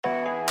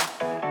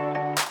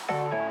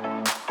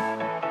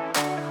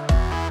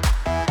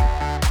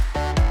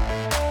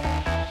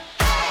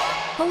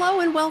Hello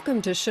and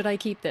welcome to Should I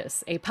Keep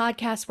This, a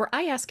podcast where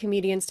I ask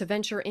comedians to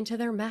venture into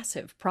their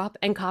massive prop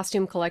and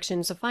costume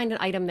collections to find an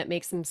item that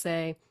makes them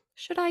say,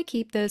 should I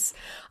keep this?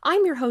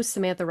 I'm your host,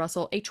 Samantha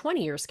Russell, a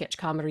 20-year sketch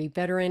comedy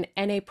veteran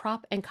and a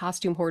prop and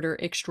costume hoarder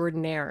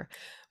extraordinaire.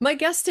 My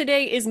guest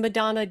today is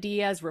Madonna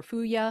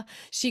Diaz-Refugia.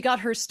 She got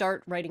her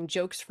start writing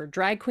jokes for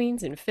drag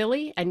queens in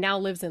Philly and now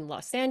lives in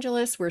Los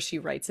Angeles, where she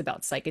writes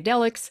about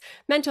psychedelics,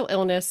 mental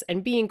illness,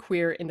 and being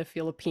queer in the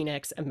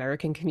Filipinx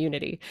American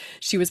community.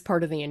 She was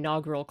part of the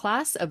inaugural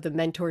class of the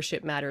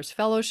Mentorship Matters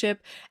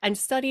Fellowship and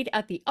studied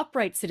at the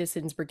Upright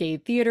Citizens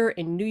Brigade Theater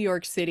in New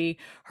York City.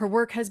 Her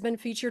work has been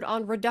featured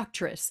on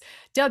Reductress,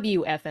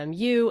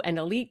 WFMU, and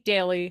Elite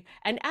Daily,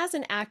 and as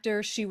an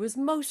actor, she was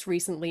most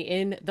recently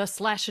in The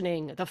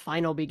Slashing, The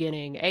Final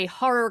Beginning, a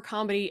horror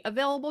comedy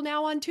available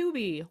now on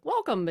Tubi.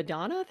 Welcome,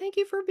 Madonna. Thank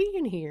you for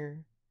being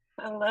here.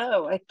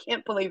 Hello. I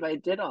can't believe I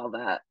did all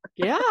that.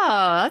 Yeah,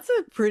 that's a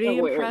So pretty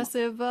weird.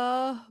 impressive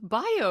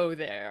bio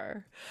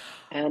there.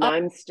 And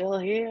I'm still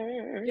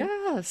here.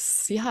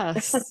 Yes,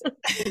 yes.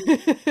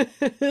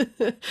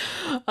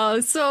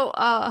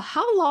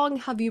 How long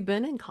have you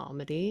been in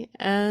comedy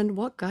and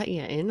what got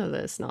you into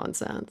this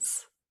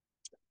nonsense?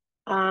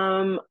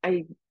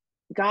 I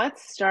got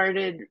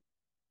started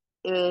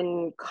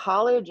in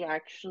college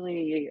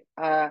actually.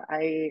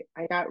 I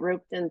got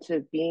roped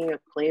into being a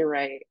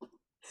playwright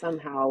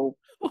somehow,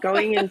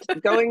 going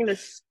to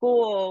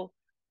school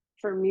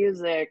for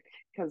music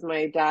because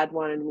my dad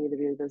wanted me to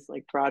be this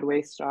like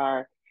Broadway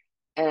star.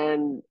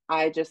 And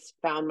I just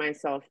found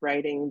myself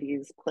writing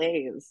these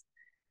plays.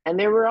 And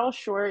they were all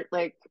short,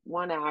 like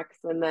one acts.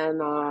 And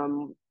then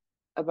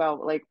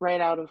about like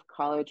right out of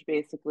college,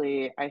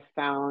 basically, I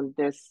found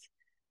this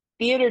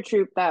theater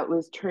troupe that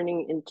was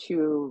turning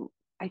into,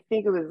 I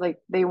think it was like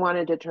they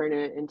wanted to turn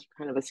it into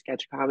kind of a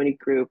sketch comedy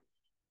group.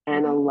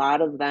 And Okay. a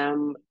lot of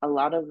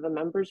the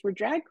members were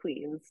drag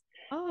queens.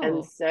 And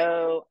Oh.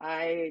 so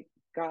I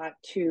got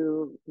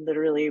to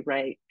literally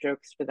write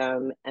jokes for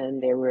them,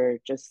 and they were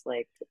just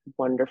like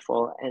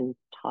wonderful and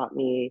taught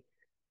me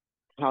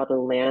how to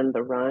land the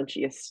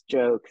raunchiest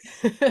jokes.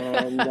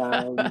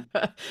 And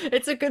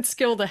It's a good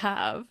skill to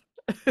have.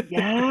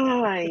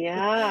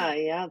 yeah.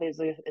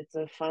 It's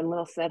a fun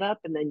little setup,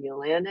 and then you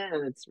land it,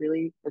 and it's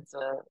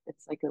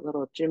like a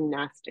little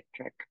gymnastic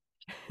trick.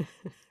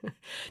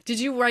 Did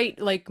you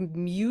write like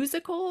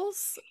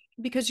musicals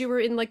because you were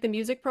in like the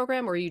music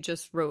program, or you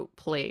just wrote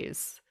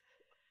plays?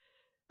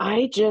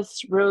 I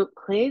just wrote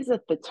plays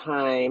at the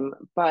time,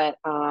 but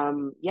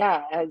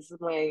yeah, as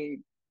my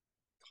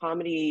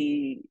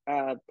comedy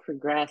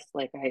progressed,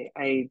 like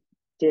I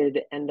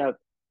did end up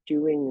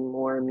doing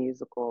more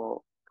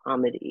musical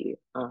comedy,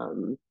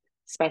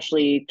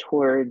 especially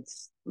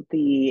towards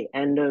the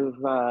end of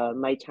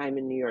my time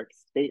in New York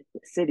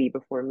City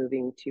before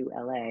moving to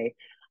LA.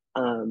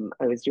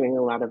 I was doing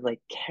a lot of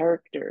like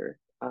character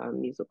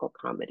musical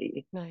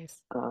comedy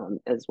Nice.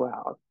 as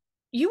well.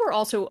 You were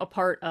also a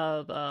part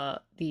of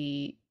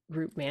the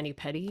group Manny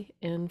Petty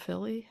in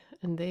Philly,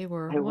 and they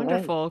were I was.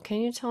 wonderful.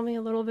 Can you tell me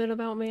a little bit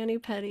about Manny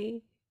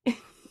Petty?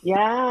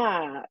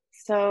 Yeah.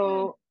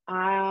 So,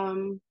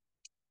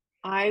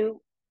 I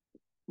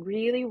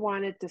really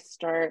wanted to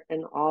start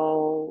an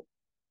all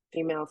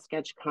female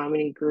sketch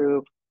comedy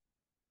group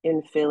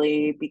in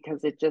Philly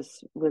because it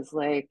just was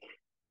like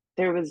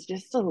there was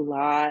just a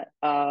lot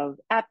of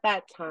at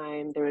that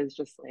time there was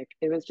just like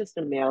it was just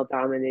a male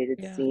dominated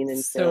Yeah, scene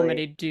in so Philly.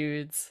 many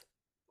dudes.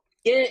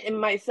 In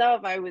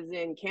myself, I was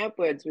in Camp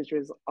Woods, which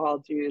was all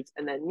dudes,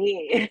 and then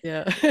me.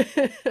 Yeah.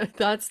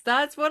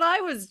 That's what I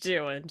was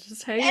doing,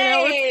 just hanging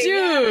out with Hey,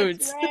 yeah, that's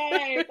dudes.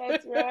 right.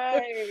 That's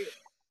right.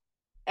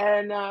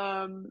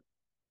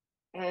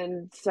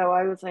 And so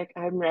I was like,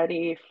 I'm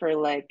ready for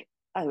like,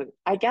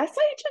 I guess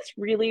I just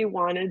really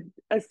wanted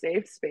a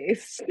safe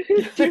space to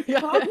do Yeah.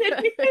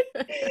 comedy.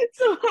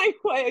 So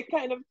I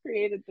kind of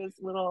created this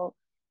little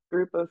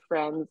group of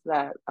friends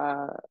that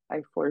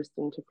I forced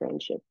into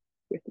friendship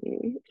with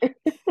me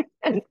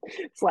and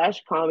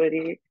slash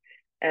comedy.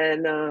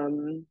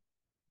 And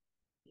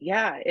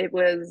yeah, it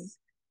was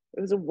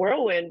a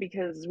whirlwind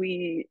because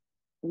we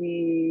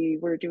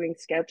were doing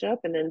sketch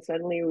up, and then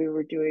suddenly we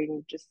were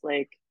doing just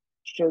like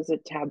shows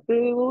at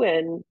Taboo,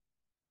 and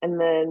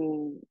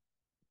then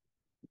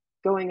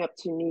going up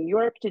to New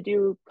York to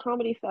do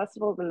comedy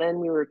festivals, and then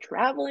we were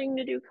traveling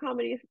to do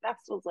comedy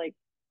festivals, like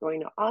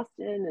going to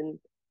Austin and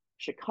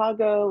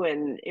Chicago,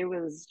 and it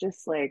was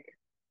just like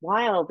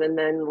wild. And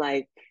then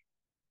like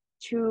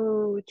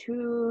 3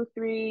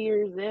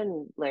 years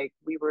in, like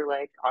we were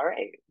like, all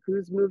right,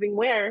 who's moving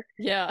where?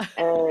 Yeah.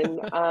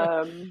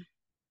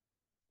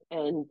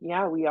 And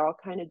yeah, we all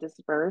kind of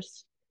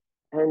dispersed,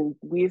 and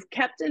we've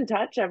kept in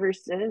touch ever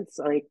since.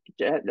 Like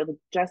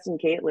Jess and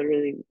Kate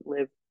literally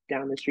live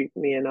down the street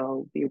from me, and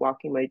I'll be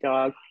walking my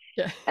dog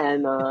Yeah.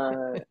 and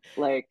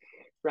like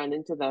run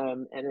into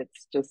them, and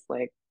it's just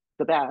like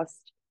the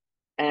best.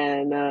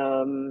 And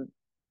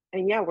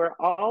yeah, we're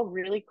all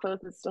really close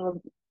and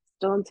still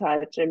in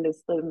touch. I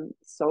miss them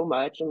so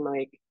much, and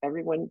like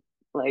everyone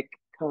like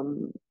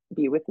come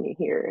be with me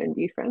here and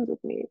be friends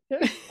with me.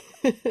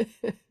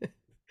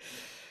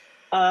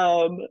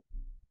 Um,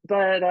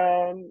 but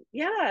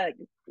yeah,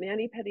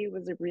 Manny Petty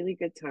was a really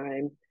good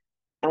time.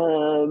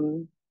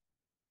 Um,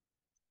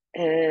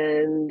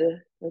 and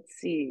let's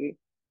see,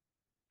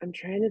 I'm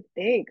trying to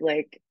think.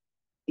 Like,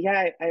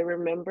 yeah, I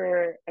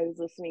remember I was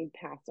listening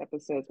past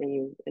episodes when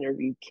you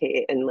interviewed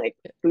Kate, and like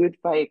food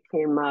fight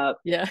came up,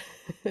 Yeah.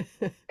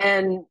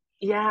 and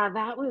yeah,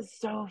 that was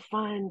so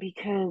fun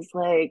because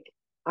like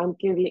I'm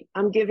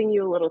giving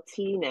you a little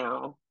tea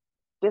now.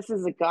 This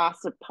is a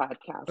gossip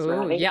podcast,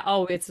 Oh, right? yeah.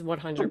 Oh, it's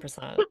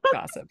 100%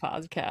 gossip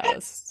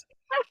podcast.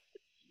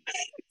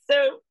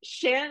 So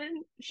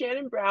Shannon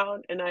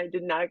Brown and I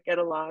did not get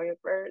along at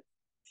first.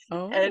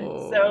 And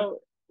Oh. so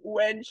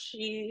when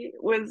she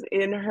was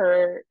in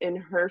her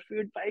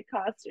food fight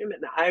costume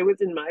and I was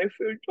in my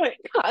food fight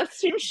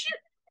costume, she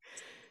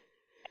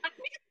got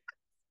me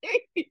on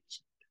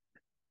stage.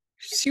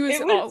 She was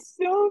It was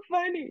oh, so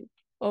funny.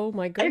 oh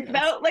my I goodness.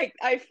 felt like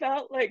I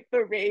felt like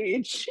the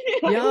rage.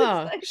 I was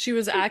Yeah, like, she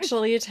was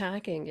actually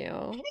attacking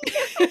you.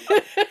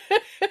 but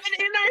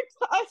in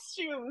our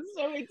costumes.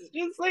 So it's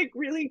just like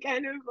really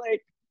kind of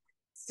like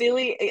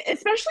silly,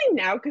 especially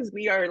now because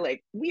we are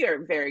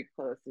very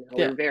close now.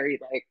 Yeah. We're very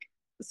like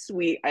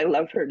sweet. I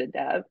love her to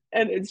death.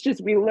 And it's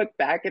just we look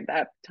back at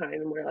that time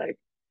and we're like,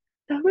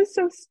 that was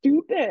so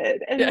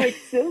stupid and Yeah. like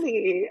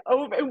silly.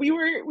 Oh, and we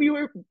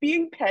were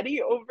being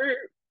petty over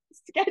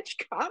sketch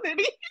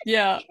comedy.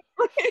 Yeah.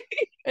 Like,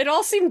 It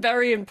all seemed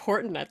very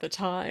important at the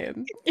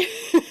time.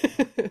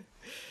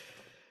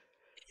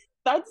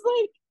 that's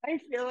like I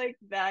feel like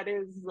that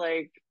is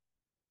like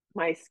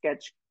my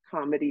sketch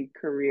comedy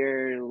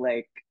career.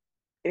 Like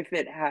if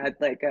it had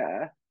like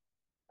a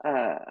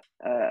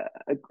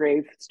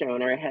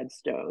gravestone or a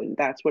headstone,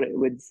 that's what it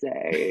would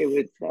say. It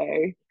would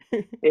say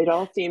it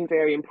all seemed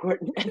very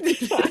important at the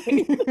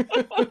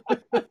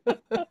time.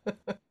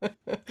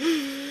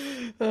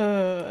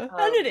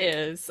 And it um,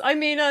 is. I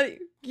mean,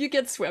 you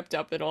get swept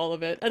up in all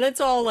of it. And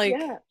it's all like,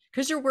 yeah.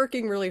 because you're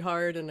working really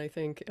hard, and I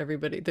think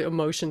everybody, the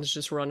emotions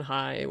just run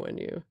high when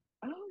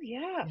Oh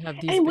yeah. you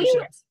have these And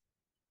visions.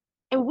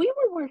 we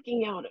were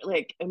working out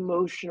like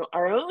emotional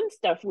our own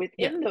stuff Yeah.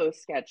 within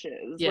those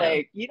sketches. Yeah.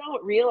 Like you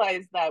don't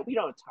realize that we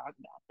don't talk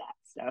about that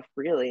stuff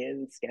really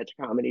in sketch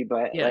comedy,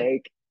 but Yeah.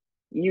 like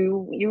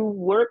you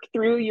work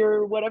through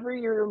your whatever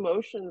your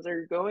emotions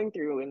are going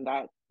through, and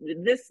that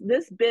this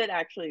bit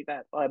actually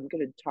that I'm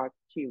going to talk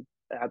to you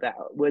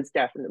about was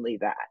definitely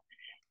that.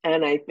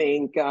 And I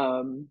think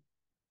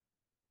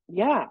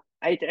yeah,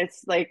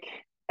 it's like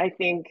I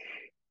think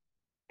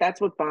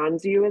that's what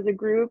bonds you as a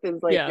group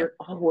is like Yeah. you're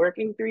all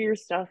working through your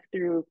stuff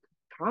through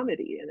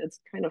comedy, and it's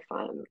kind of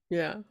fun.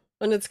 Yeah.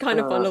 And it's kind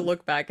of fun to um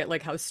look back at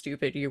like how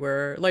stupid you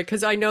were. Like,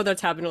 because I know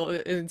that's happened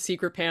in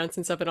Secret Pants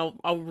and stuff, and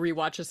I'll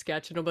rewatch a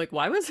sketch and I'm like,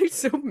 why was I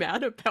so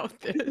mad about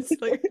this?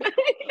 Like,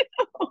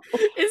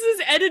 this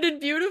is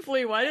edited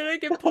beautifully. Why did I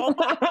get Paul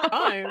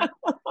time?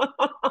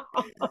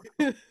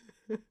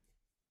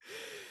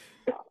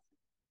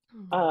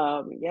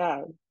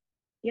 yeah,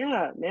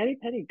 yeah, Manny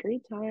Petty,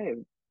 great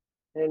time.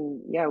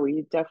 And yeah,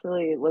 we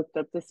definitely looked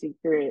up the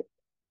Secret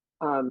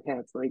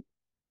Pants like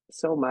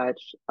so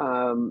much,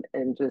 and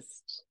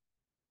just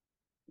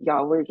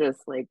y'all were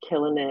just like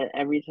killing it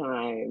every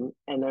time,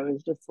 and I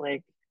was just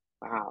like,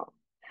 wow,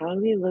 how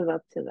do we live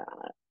up to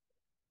that?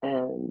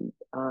 And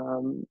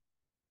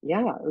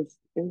yeah,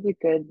 it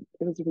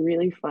was a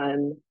really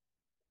fun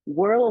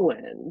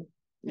whirlwind.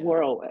 Yeah.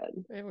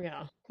 Whirlwind.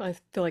 Yeah. I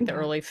feel like the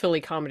early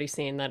Philly comedy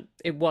scene that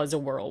it was a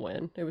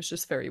whirlwind. It was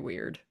just very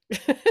weird.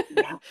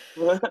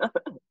 Yeah.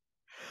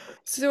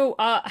 So,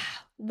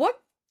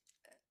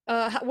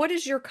 what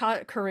is your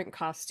current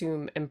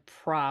costume and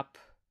prop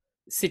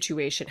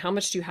situation? How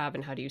much do you have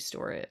and how do you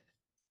store it?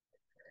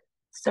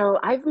 So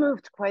I've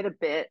moved quite a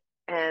bit,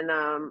 and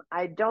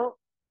I don't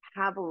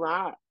have a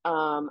lot.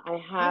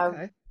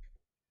 Okay.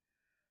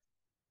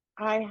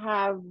 I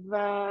have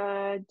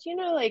do you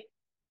know like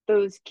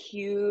those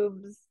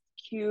cube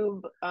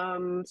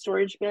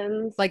storage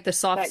bins Like the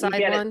soft that you side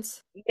get at,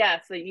 ones?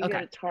 yes, that you get Okay.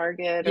 at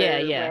Target Yeah, or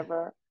yeah.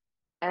 wherever.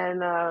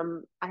 And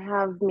I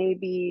have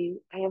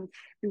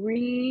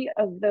three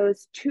of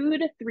those, two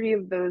to three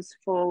of those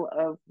full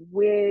of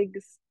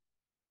wigs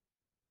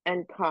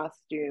and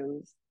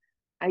costumes.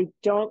 I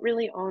don't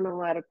really own a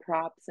lot of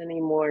props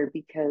anymore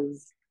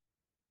because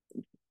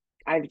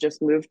I've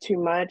just moved too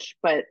much,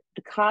 but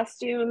the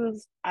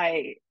costumes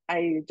I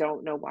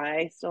don't know why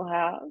I still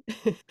have,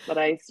 but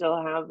I still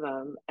have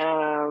them.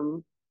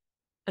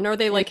 And are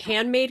they And like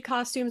handmade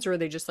costumes or are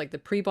they just like the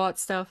pre-bought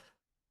stuff?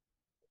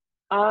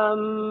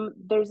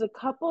 there's a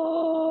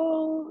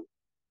couple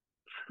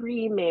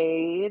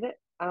pre-made.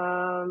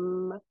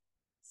 Um,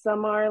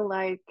 some are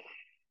like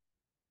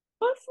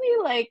mostly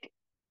like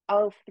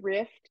I'll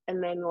thrift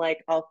and then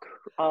like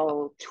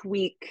I'll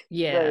tweak the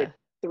Yeah.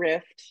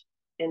 thrift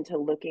into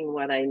looking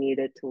what I need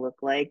it to look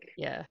like.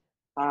 Yeah.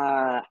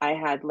 I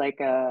had like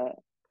a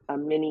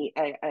mini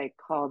I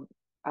called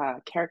a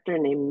character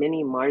named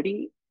Mini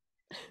Marty,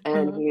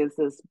 and he is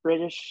this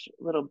British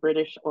little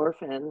British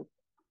orphan,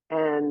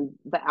 And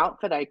the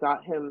outfit I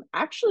got him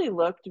actually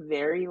looked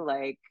very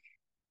like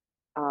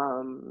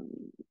um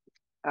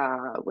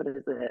what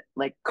is it?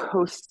 Like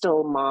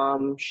coastal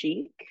mom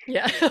chic.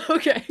 Yeah.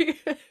 Okay.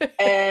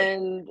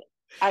 And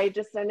I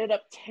just ended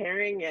up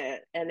tearing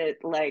it, and it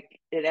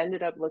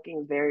ended up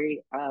looking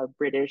very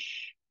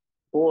British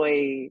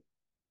boy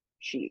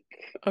chic.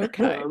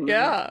 Okay. Um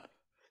Yeah.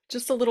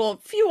 Just a little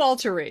few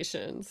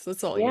alterations.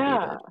 That's all you yeah.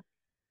 needed.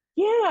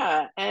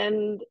 Yeah,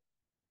 and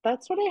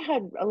that's what I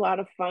had a lot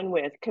of fun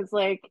with, because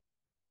like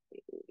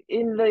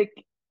in like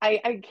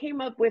I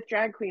came up with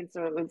drag queens,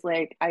 so it was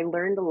like I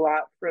learned a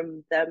lot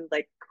from them,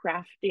 like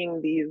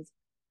crafting these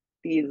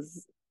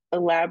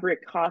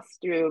elaborate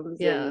costumes,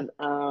 Yeah.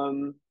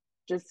 and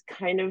just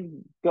kind of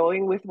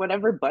going with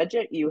whatever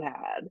budget you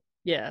had.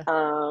 Yeah.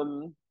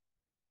 um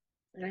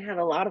and I had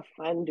a lot of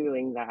fun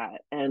doing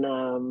that. And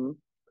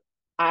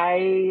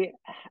I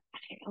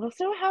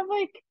also have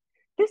like,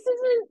 this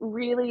isn't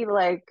really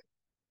like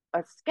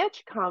a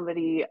sketch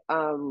comedy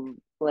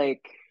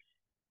like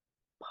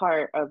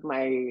part of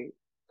my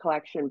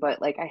collection,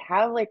 but like I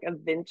have like a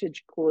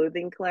vintage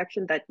clothing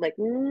collection that like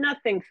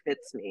nothing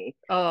fits me,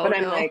 Oh but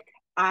I'm no. like,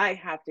 I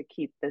have to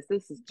keep this.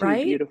 This is too Right?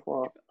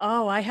 beautiful.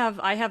 Oh, I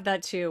have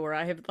that too, where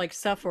I have like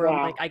stuff where I'm Yeah,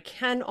 like, I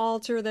can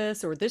alter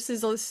this, or this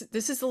is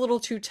a little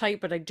too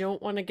tight, but I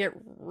don't want to get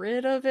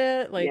rid of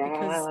it, like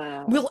because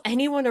yeah. will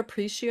anyone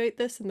appreciate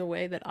this in the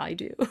way that I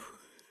do?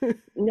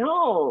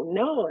 No,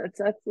 no,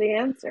 that's the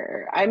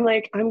answer. I'm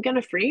like, I'm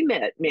gonna frame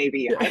it,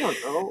 maybe. Yeah. I don't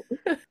know.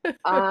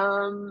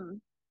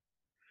 Um,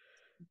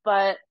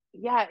 but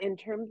yeah, in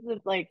terms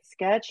of like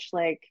sketch,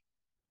 like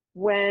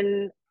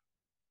when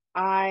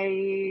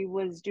I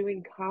was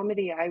doing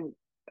comedy, I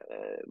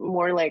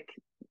more like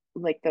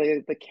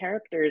the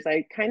characters.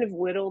 I kind of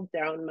whittled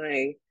down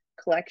my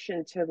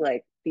collection to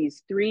like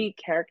these three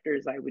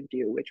characters I would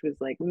do, which was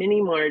like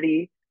Minnie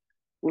Marty,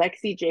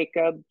 Lexi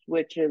Jacobs,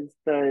 which is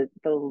the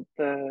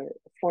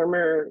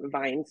former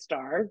Vine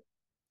star,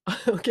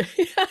 Okay.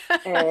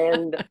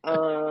 and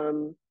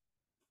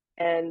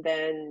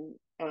then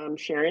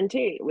Sharon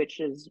Tate, which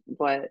is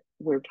what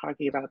we're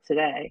talking about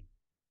today.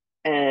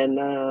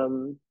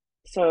 And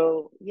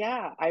so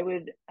yeah,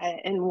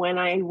 and when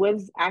I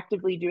was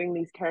actively doing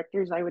these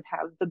characters, I would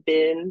have the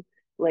bin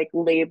like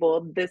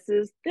labeled, this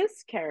is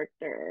this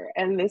character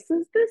and this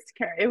is this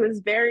character. It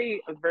was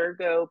very, a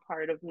Virgo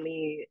part of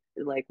me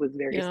like was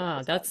very Yeah, satisfied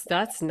with that's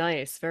that.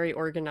 nice. Very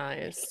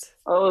organized.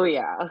 Oh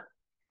yeah.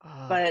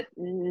 Ah, But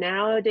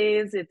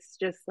nowadays it's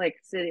just like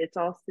it's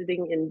all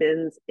sitting in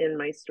bins in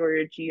my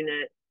storage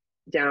unit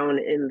down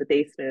in the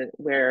basement,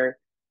 where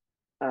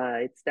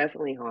it's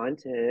definitely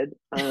haunted.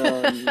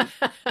 I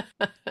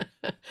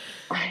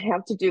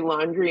have to do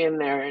laundry in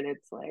there, and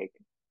it's like,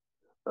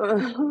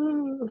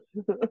 I'm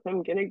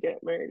gonna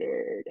get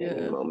murdered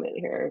any yeah. moment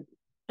here.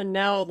 And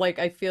now, like,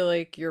 I feel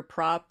like your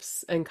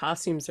props and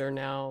costumes are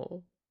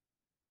now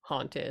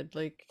haunted.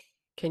 Like,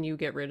 can you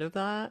get rid of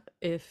that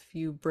if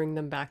you bring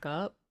them back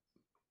up?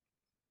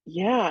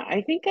 Yeah,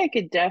 I think I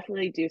could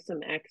definitely do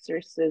some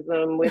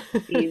exorcism with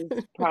these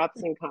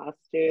props and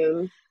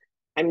costumes.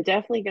 I'm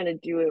definitely gonna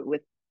do it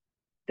with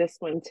this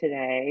one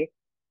today.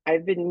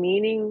 I've been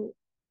meaning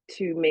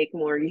to make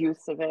more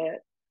use of it.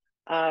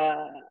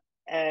 Uh,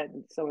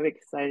 and so I'm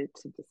excited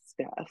to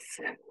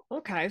discuss.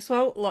 Okay,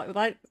 so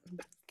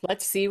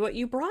let's see what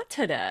you brought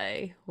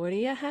today. What do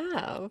you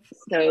have?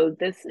 So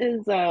this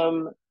is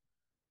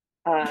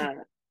uh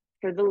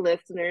for the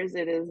listeners,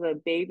 it is a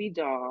baby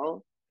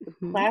doll, a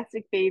Hmm.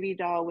 classic baby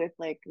doll with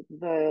like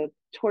the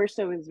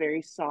torso is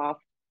very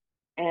soft,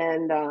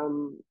 and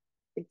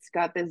it's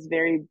got this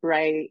very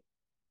bright,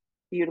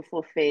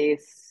 beautiful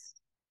face,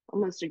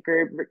 almost a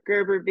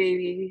Gerber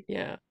baby.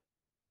 Yeah.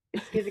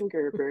 It's giving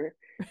Gerber.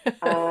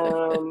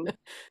 Um,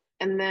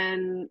 and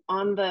then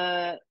on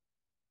the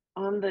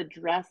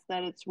dress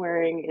that it's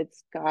wearing,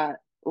 it's got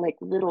like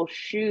little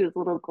shoes,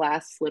 little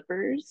glass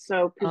slippers.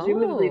 So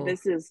presumably Oh.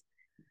 this is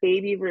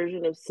baby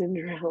version of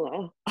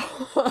Cinderella.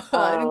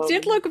 It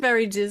did Um, look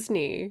very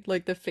Disney,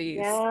 like the face.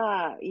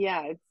 yeah,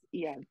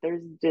 yeah,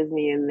 there's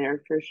Disney in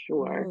there for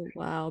sure. Oh,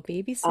 wow,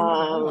 baby Um,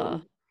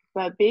 Cinderella.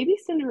 but baby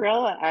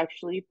Cinderella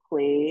actually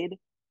played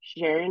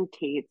Sharon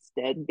Tate's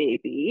dead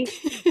baby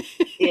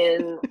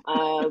in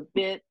a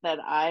bit that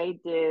I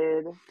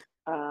did.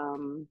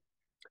 Um,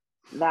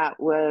 that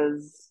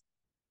was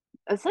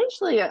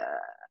essentially,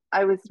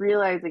 I was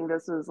realizing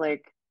this was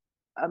like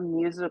a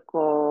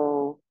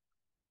musical,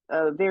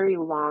 a very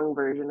long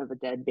version of a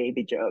dead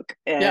baby joke.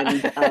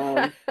 Yeah.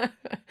 And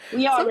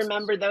we all Some,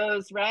 remember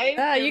those, right?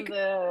 yeah, From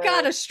the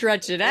gotta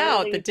stretch it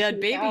out, the early dead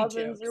baby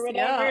 2000s or jokes.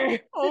 Yeah.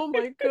 whatever. Oh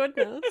my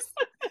goodness.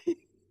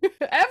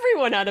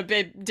 Everyone had a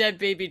dead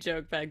baby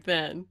joke back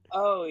then.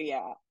 Oh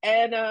yeah.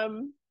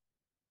 And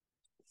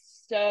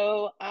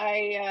so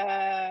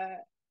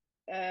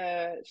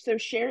so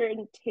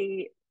Sharon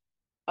Tate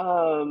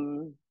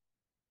um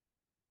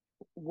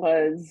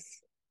was,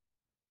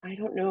 I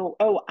don't know.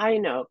 Oh, I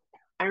know.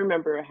 I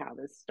remember how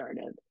this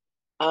started.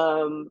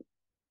 Um,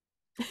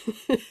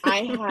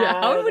 I Yeah,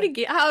 had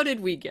how did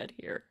we get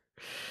here?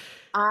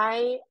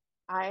 I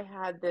I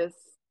had this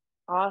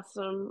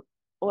awesome,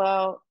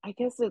 well, I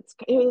guess it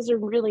was a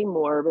really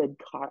morbid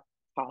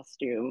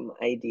costume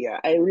idea.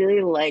 I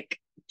really like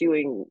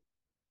doing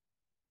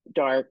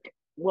dark,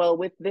 well,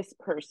 with this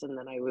person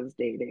that I was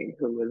dating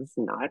who was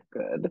not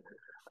good.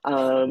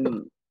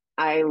 Um,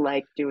 I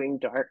like doing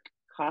dark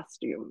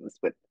costumes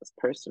with this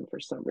person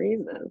for some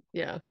reason.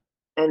 Yeah.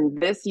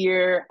 And this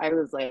year I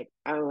was like,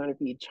 I want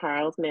to be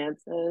Charles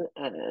Manson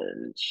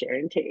and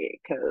Sharon Tate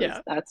because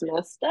Yeah. that's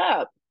messed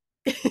up.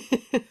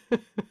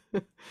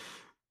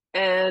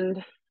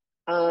 And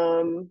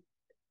um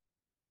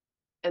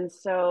and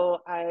so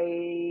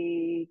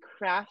I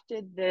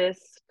crafted this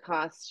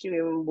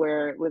costume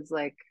where it was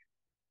like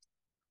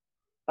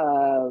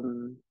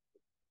um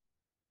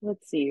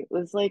let's see, it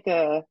was like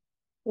a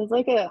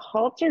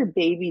halter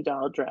baby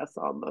doll dress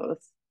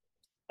almost.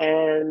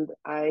 And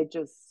I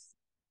just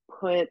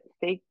put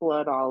fake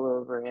blood all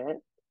over it.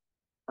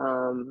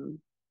 Um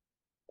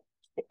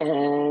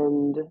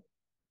and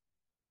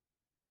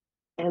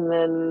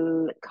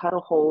then cut a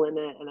hole in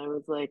it, and I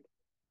was like,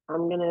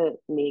 I'm gonna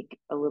make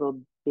a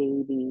little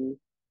baby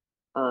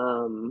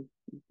um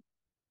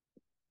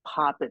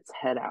pop its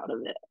head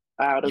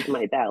out of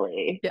my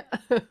belly.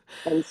 Yeah.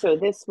 And so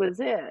this was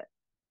it.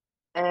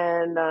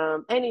 And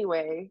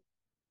anyway,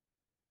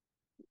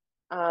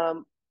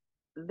 um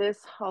this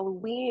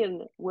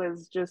Halloween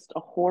was just a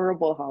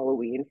horrible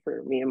Halloween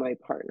for me and my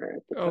partner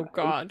at the Oh time.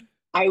 God.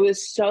 I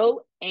was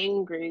so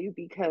angry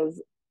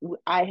because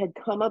I had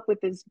come up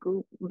with this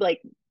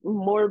like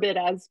morbid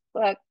as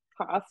fuck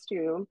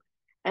costume,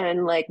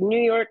 and like New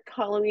York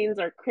Halloweens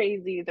are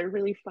crazy. They're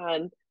really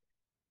fun.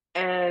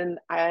 And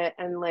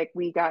like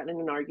we got in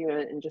an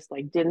argument and just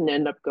like didn't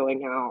end up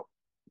going out.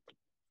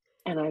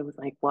 And I was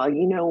like, well,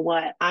 you know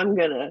what? I'm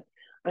gonna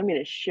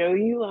show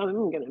you.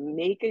 I'm gonna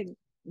make a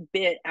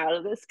bit out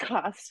of this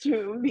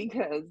costume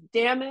because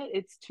damn it,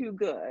 it's too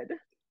good.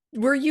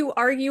 Were you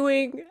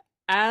arguing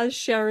as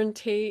Sharon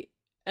Tate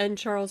and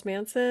Charles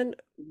Manson?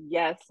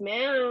 Yes,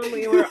 ma'am.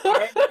 We were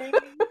arguing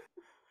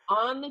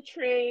on the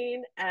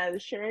train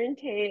as Sharon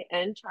Tate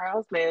and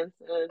Charles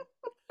Manson.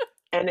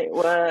 And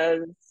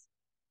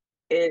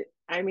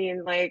I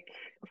mean, like,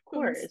 of I'm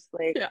course,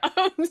 like, yeah,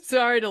 I'm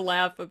sorry to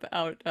laugh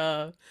about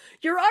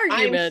your I'm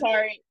argument,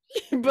 sorry.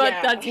 but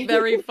Yeah. that's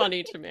very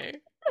funny to me.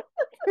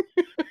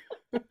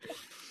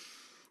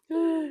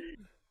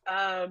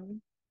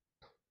 um,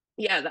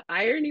 yeah, the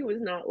irony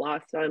was not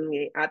lost on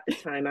me at the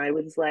time. I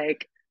was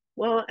like,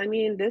 well, I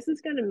mean, this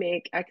is going to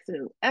make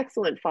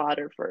excellent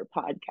fodder for a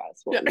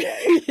podcast Yeah. one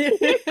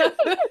day.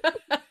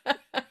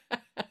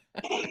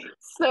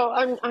 So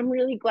I'm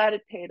really glad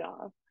it paid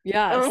off.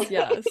 Yes, Um,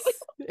 yes.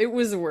 It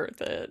was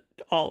worth it,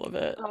 all of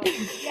it.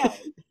 yeah.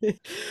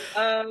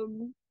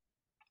 Um,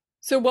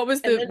 So and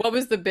then what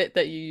was the bit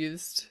that you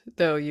used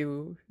though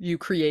you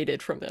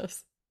created from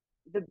this?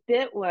 the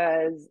bit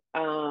was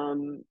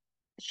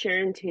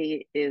Sharon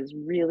Tate is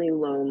really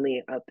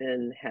lonely up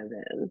in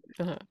heaven,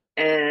 Uh-huh.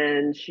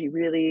 and she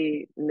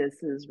really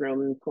misses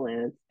Roman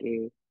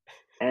Polanski.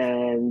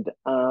 And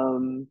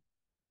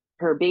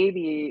her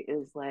baby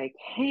is like,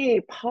 hey,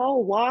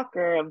 Paul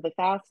Walker of the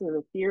Fast and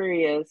the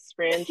Furious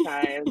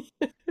franchise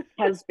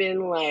has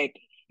been like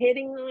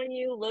hitting on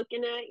you,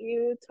 looking at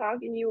you,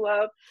 talking you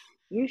up.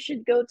 You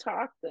should go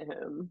talk to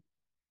him.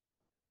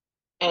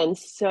 And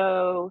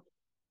so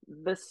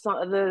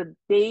the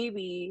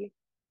baby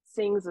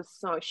sings a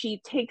song.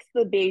 She takes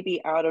the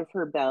baby out of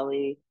her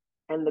belly,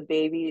 and the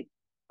baby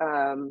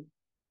um,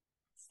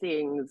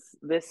 sings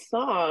this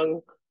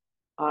song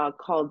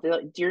called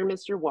 "Dear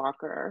Mr.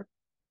 Walker."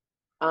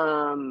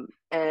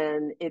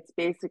 And it's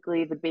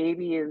basically the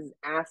baby is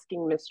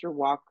asking Mr.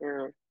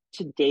 Walker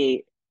to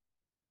date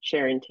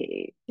Sharon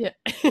Tate. Yeah.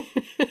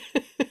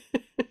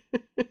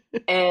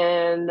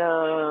 And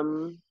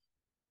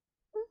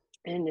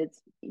and it's,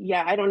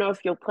 yeah, I don't know if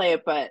you'll play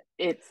it, but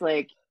it's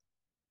like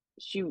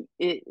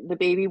the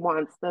baby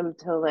wants them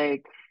to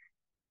like,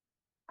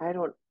 I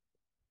don't,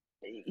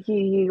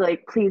 he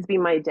like, please be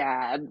my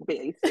dad,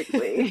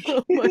 basically.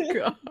 Oh my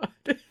God.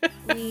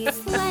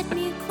 Please let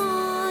me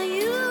call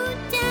you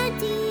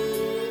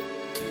Daddy.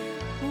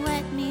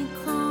 Let me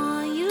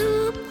call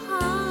you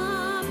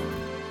Pop.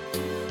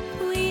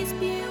 Please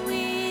be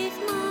with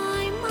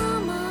my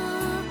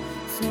mama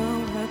so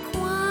her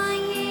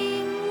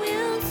crying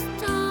will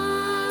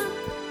stop.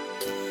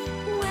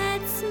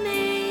 Let's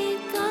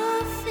make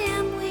a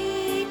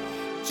family,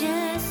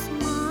 just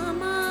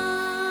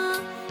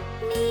mama,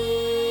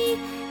 me,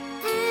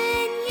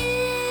 and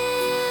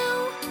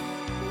you.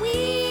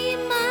 We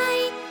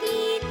might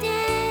be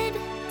dead,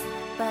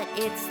 but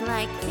it's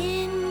like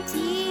Vin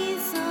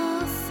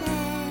Diesel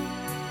said,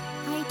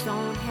 I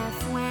don't have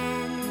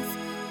friends,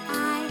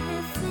 I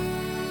have family.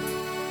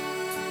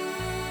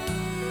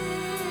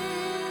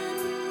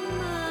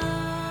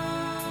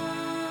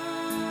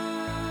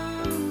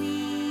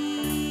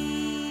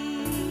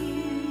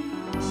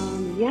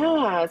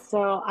 Yeah,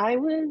 so I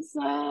was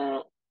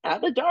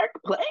at a dark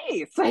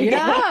place, I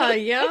Yeah, guess.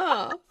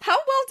 yeah. How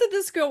well did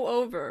this go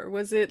over?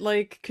 Was it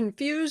like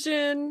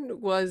confusion?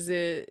 Was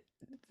it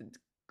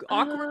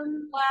awkward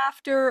Um,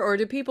 laughter, or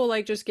do people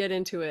like just get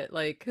into it?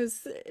 Like,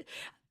 because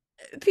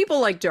people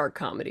like dark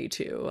comedy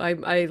too.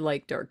 I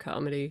like dark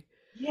comedy.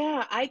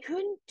 yeah, I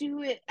couldn't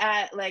do it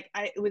at like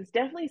it was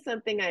definitely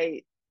something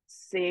I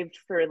saved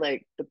for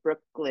like the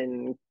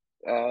Brooklyn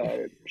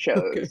Okay.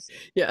 shows.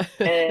 Yeah.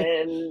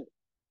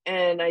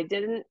 And I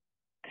didn't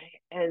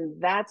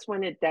and that's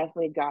when it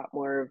definitely got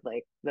more of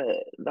like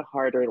the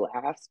harder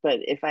laughs. But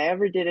if I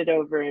ever did it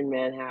over in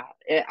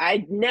Manhattan, I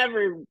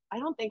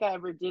don't think I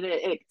ever did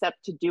it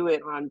except to do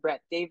it on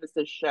Brett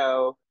Davis's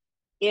show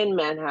in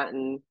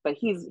Manhattan. But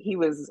he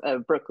was a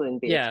Brooklyn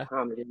based Yeah.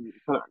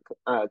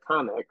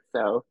 comic,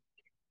 so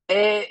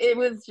it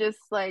was just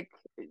like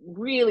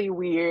really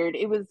weird.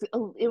 It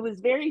was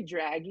very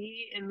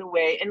draggy in the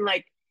way, and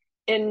like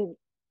and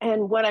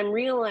what I'm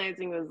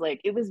realizing was like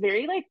it was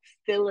very like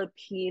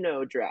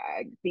Filipino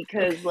drag, Okay.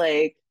 because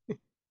like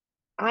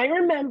I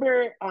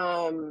remember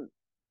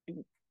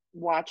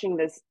watching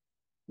this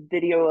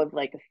video of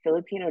like a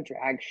Filipino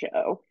drag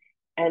show,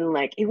 and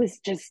like it was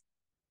just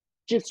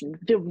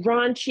the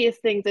raunchiest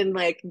things, and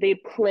like they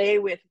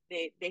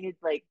had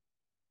like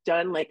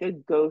done like a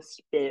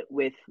ghost bit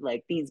with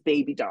like these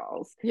baby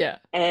dolls. Yeah.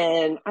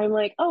 And I'm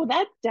like, oh,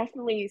 that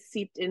definitely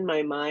seeped in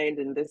my mind,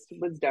 and this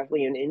was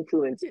definitely an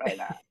influence by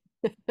that.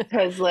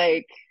 Because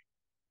like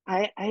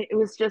it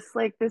was just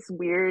like this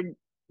weird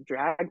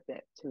drag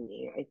bit to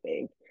me, I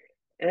think.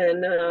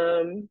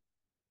 And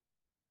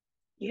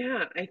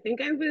yeah, I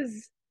think I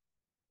was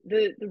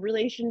the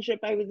relationship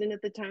I was in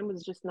at the time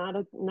was just not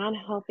a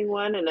healthy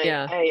one. And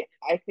Yeah. I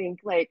think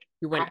like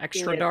You went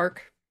acting extra it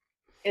dark.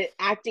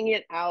 acting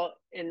it out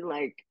in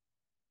like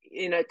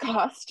in a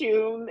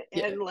costume,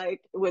 Yeah. and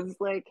like was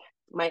like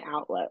my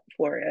outlet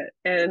for it.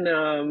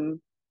 And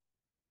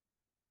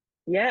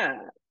yeah,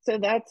 so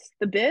that's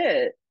the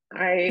bit.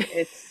 I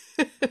it's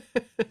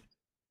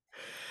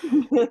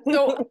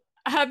So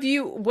have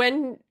you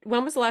when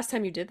was the last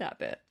time you did that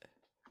bit?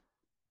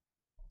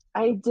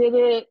 I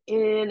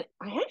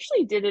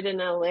actually did it in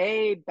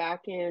LA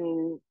back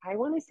in, I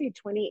want to say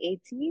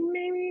 2018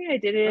 maybe. I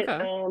did it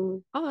Okay.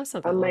 Oh, that's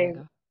not that on long my,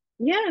 ago.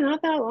 yeah,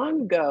 not that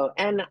long ago.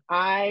 And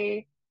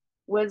I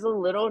was a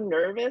little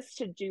nervous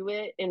to do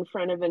it in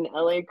front of an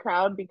LA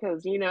crowd,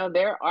 because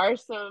there are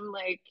some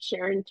like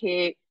Sharon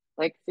Tate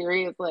like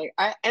serious like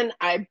I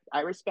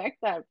respect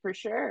that for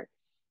sure.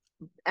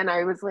 And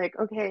I was like,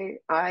 okay,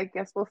 I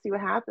guess we'll see what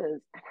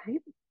happens. And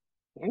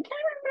I can't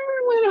remember,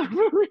 it went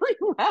over really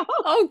well.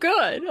 Oh,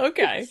 good.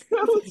 Okay. It's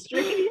so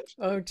strange.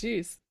 Oh,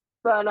 geez.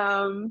 But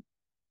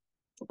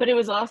it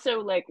was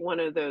also like one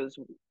of those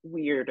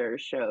weirder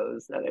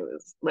shows that it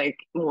was like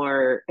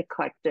more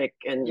eclectic,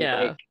 and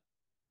Yeah. like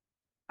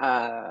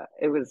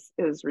it was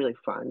really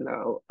fun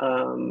though.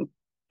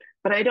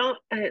 But I don't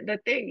the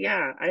thing,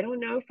 yeah, I don't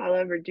know if I'll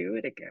ever do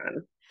it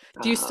again.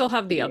 Do you still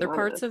have To the be other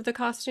parts honest. of the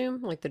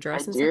costume, like the I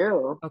dress and stuff?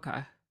 do.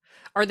 Okay.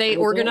 Are they I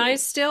do.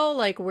 organized still?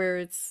 Like where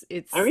it's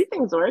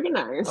Everything's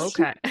organized.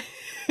 okay.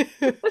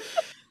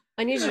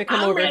 I need you to come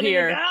I'm over ready to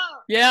here. go.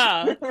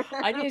 Yeah.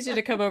 I need you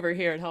to come over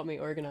here and help me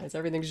organize.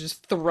 Everything's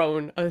just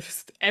thrown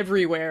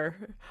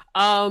everywhere.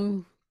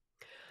 Um,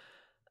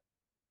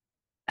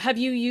 have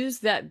you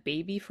used that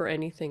baby for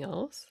anything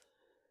else?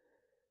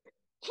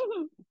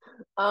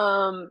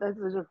 That's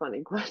such a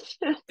funny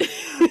question.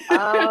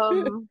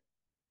 Um,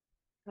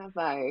 have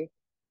I?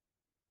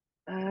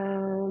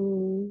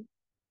 Um,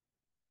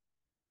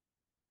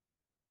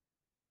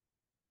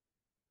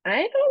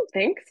 I don't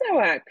think so,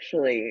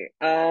 actually.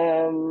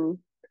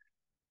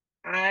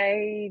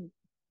 I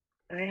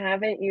I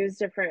haven't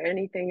used it for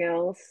anything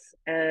else,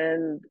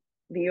 and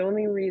the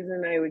only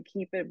reason I would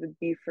keep it would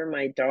be for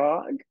my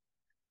dog,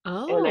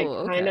 and I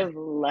Oh, kind okay. of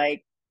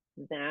like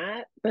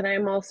that, but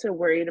I'm also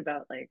worried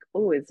about like,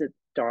 oh, is it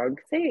dog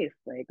safe?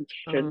 Like,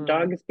 should Um,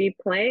 dogs be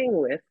playing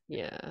with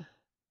yeah.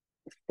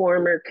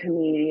 former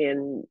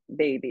comedian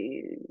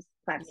babies, Yeah.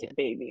 plastic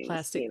babies,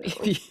 Plastic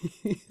babies.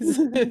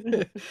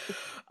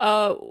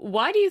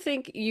 Why do you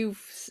think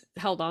you've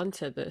held on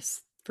to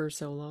this for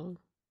so long?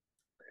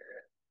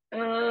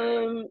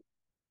 Um,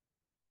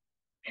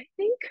 I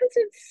think because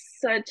it's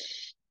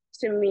such,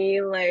 to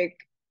me, like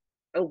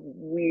a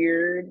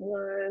weird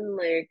one,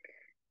 like,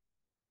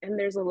 and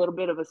there's a little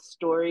bit of a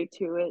story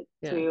to it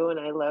Yeah. too, and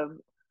I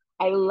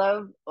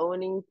love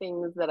owning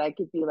things that I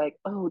could be like,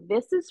 oh,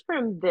 this is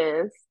from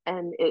this,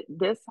 and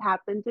this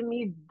happened to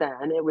me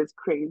then. It was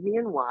crazy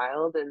and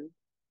wild, and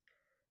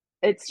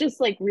it's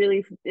just like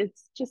really,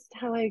 it's just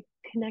how I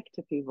connect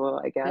to people,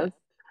 I Yeah. guess.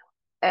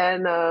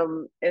 And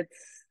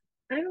it's,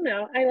 I don't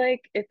know, I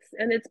like it's,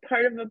 and it's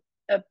part of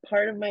a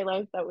part of my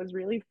life that was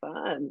really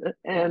fun.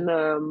 Yeah.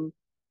 And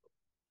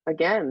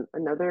again,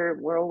 another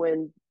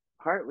whirlwind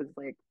part was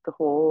like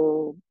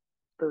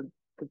the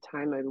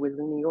time I was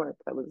in New York.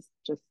 That was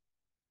just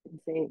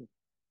insane.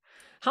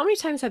 How many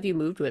times have you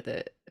moved with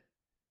it?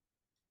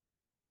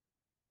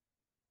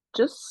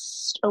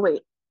 Just, oh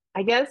wait,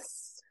 I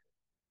guess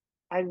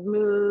I've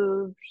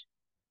moved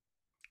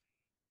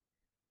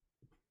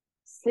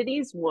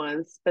cities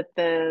once, but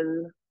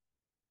then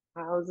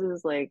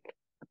houses, like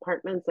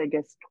apartments, I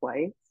guess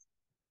twice.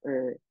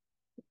 or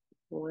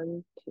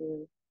one,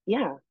 two,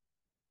 yeah.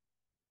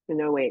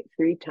 No, wait,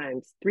 three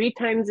times. Three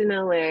times in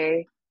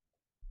LA,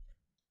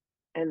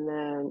 and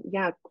then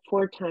yeah,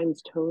 four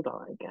times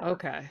total, I guess.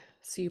 Okay.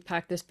 So you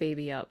packed this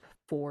baby up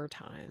 4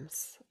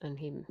 times and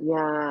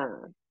Yeah,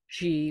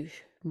 she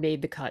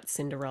made the cut,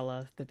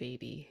 Cinderella the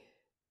baby.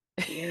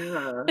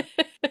 yeah.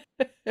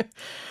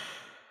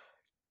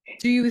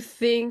 Do you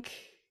think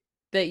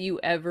that you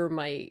ever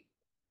might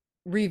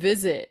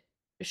revisit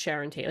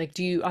Sharon Tate? Like,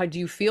 do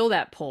you feel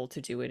that pull to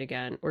do it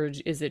again, or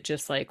is it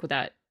just like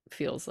that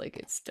feels like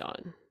it's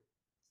done?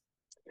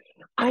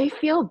 I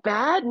feel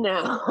bad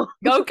now.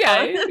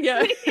 Okay, yeah.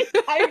 Honestly,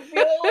 I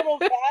feel a little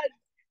bad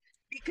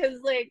because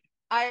like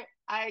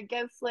I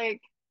guess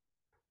like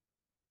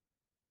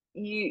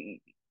you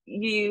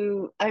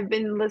I've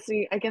been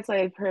listening, I guess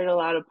I've heard a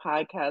lot of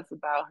podcasts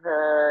about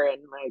her,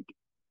 and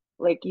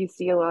like you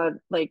see a lot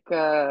like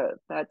that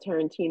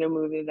Tarantino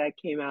movie that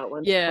came out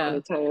Once Upon a Yeah,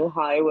 Time in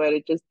Hollywood.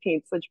 It just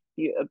paints such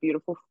a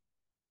beautiful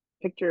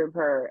picture of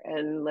her,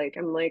 and like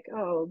I'm like,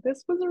 oh,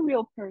 this was a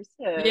real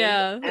person.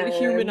 yeah, it And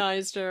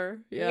humanized her.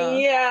 Yeah.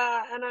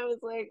 yeah, and I was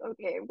like,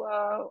 okay,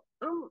 well,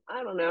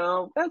 I don't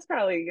know, that's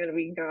probably gonna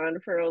be gone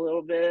for a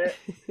little bit.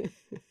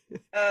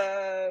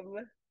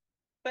 um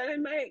but I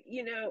might,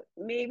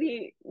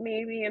 maybe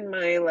in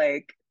my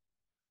like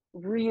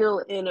real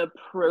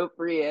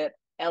inappropriate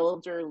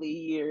elderly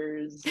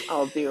years,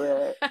 I'll do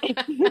it.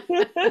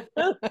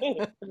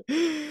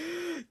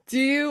 Do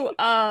you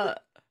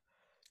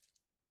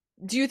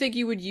do you think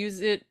you would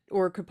use it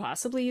or could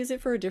possibly use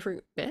it for a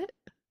different bit?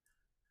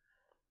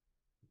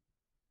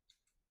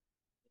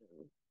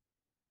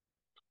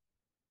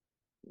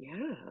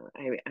 Yeah,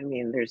 I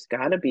mean, there's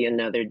got to be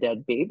another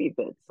dead baby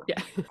bit Yeah.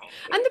 somewhere,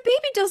 And right? the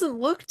baby doesn't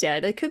look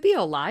dead. It could be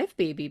a live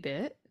baby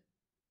bit.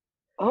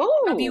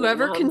 Have you Oh,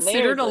 ever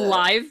considered a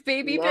live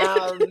baby bit?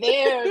 now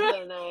there's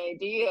an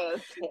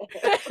idea.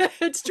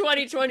 It's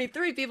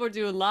 2023. People are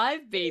doing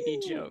live baby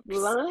jokes.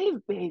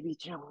 Live baby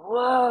Joe.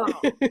 Whoa.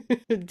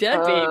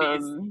 Dead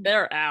babies, Um,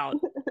 they're out.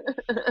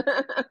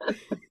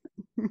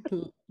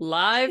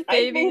 Live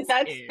I think babies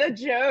that's in. the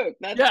joke.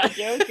 That's Yeah. the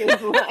joke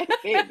is live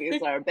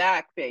babies are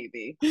back,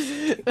 baby.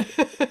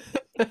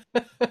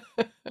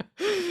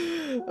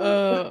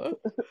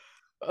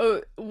 Uh,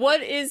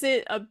 what is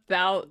it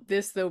about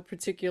this though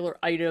particular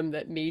item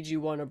that made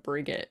you want to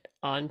bring it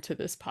onto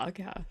this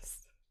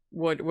podcast?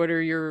 What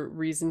are your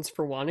reasons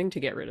for wanting to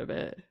get rid of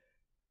it?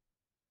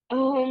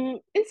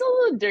 It's a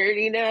little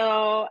dirty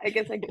now. I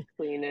guess I could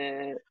clean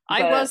it,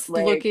 I but was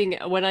like looking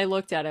when I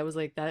looked at it, I was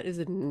like, that is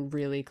a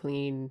really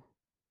clean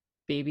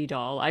baby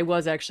doll. I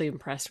was actually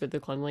impressed with the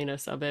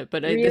cleanliness of it,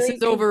 but this really,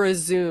 is over a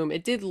Zoom.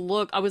 It did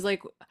look, I was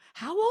like,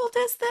 how old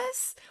is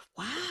this?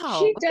 Wow,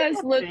 she look at does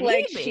that look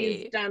like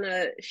baby.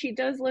 she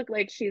does look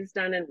like she's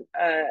done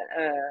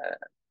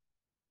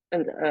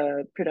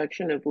a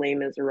production of Les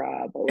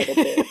Miserables a little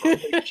bit on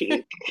her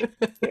cheek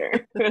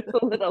here.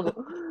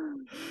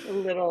 A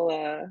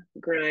little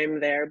grime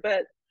there.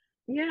 But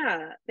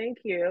yeah, thank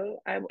you.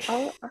 I'll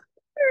give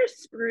her a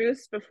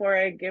spruce before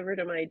I give her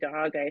to my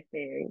dog, I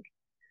think.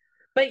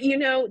 But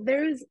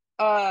there's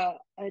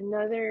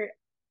another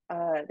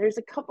there's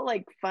a couple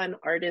like fun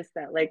artists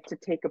that like to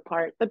take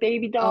apart the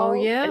baby Oh dolls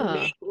and yeah.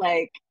 make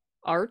like,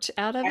 Art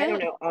out of I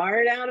don't it? know,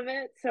 art out of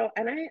it. So,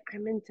 and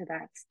I'm into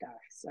that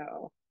stuff.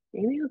 So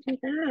maybe I'll do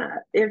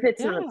that if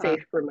it's not Yeah.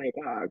 safe for my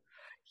dog.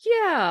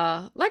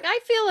 Yeah. Like I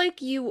feel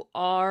like you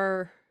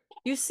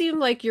seem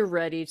like you're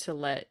ready to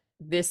let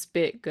this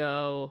bit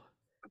go.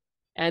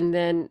 And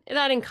then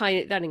that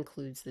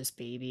includes this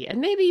baby. And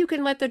maybe you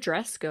can let the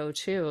dress go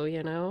too,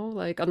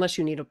 like unless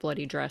you need a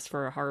bloody dress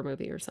for a horror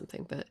movie or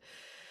something. But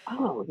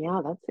Oh,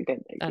 yeah, that's a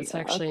good that's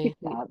idea. I'll keep actually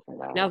that for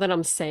now that. that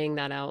I'm saying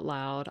that out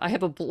loud, I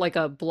have like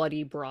a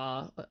bloody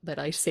bra that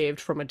I saved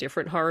from a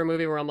different horror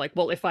movie where I'm like,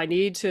 well, if I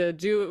need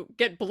to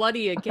get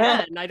bloody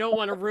again, I don't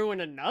want to ruin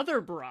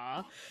another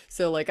bra.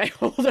 So like I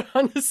hold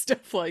on to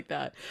stuff like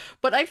that.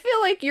 But I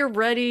feel like you're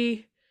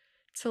ready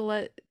to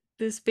let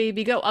this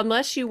baby go,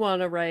 unless you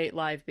want to write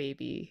live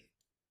baby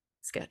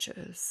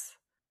sketches.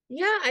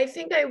 Yeah, I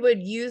think I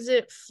would use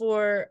it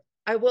for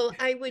I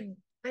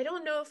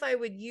don't know if I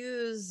would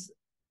use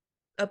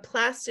a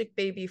plastic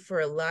baby for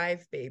a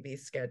live baby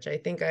sketch. I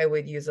think I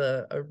would use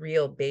a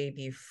real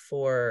baby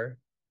for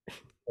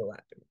a live.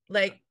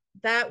 Like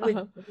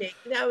Uh-huh.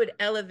 that would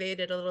elevate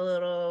it a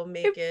little, It,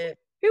 make it, it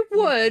you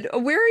know. would.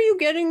 Where are you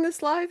getting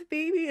this live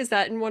baby? Is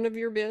that in one of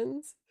your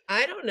bins?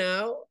 I don't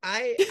know.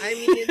 I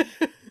mean,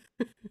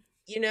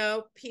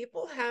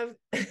 people have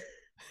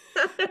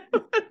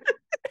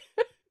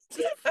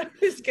I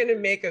was gonna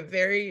make a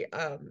very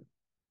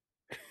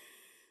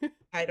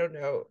I don't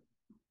know,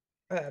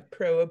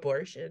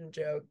 pro-abortion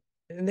joke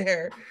in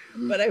there,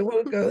 but I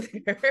won't go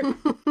there.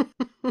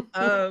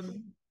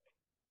 um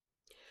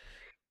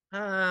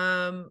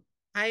um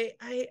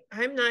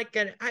I'm not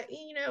gonna I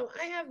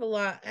have a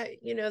lot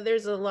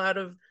there's a lot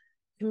of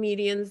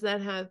comedians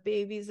that have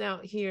babies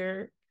out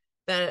here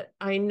that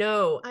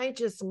I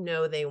just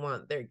know they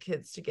want their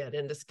kids to get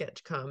into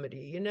sketch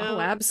comedy. Oh,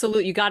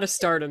 absolutely. You got to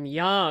start them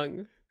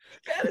young.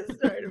 Gotta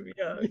start them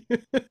young.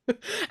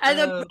 And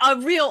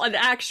Um, an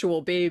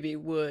actual baby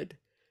would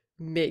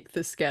make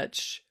the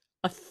sketch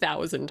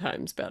 1,000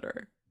 times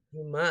better.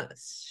 you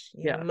must.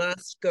 You Yeah.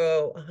 must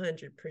go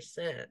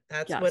 100%.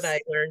 That's what Yes. I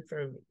learned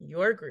from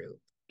your group.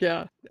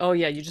 Yeah. Oh,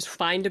 yeah. You just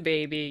find a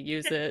baby,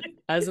 use it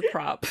as a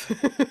prop,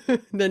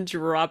 then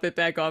drop it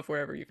back off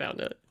wherever you found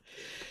it.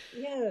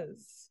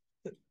 Yes.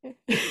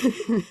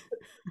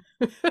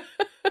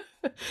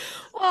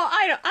 Well,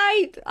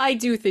 I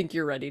do think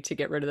you're ready to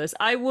get rid of this.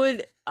 I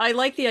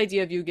like the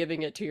idea of you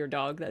giving it to your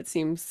dog. That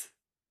seems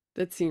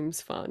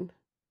fun.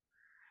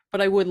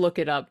 But I would look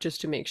it up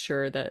just to make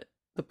sure that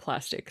the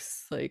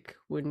plastics like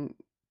wouldn't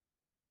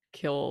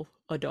kill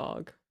a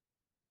dog.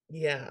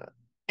 Yeah.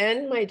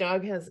 And my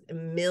dog has a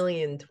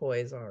million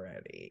toys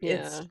already.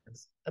 It's Yeah.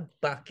 just a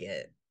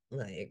bucket.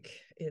 Like,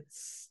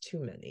 it's too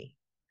many.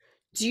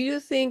 Do you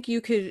think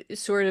you could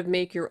sort of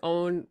make your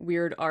own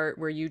weird art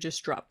where you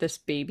just drop this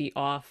baby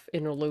off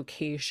in a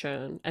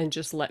location and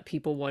just let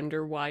people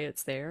wonder why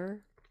it's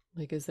there?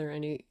 Like, is there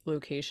any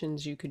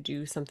locations you could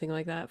do something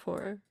like that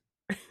for?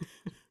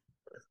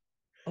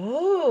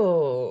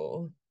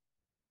 Oh,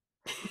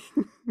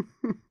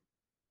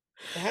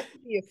 that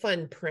could be a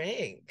fun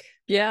prank.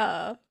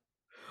 Yeah.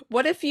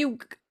 What if you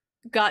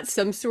got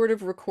some sort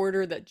of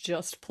recorder that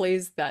just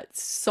plays that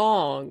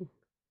song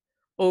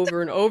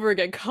over and over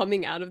again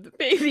coming out of the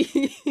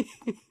baby?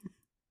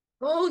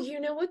 Oh, you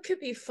know what could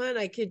be fun?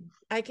 I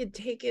could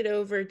take it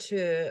over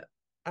to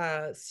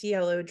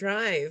Cielo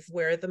Drive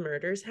where the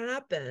murders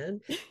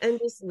happen and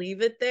just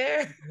leave it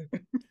there.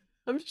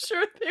 I'm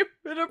sure they would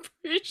They're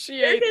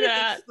appreciate gonna be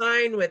that.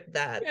 fine with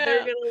that. They're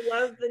Yeah. gonna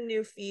love the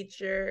new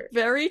feature.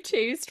 Very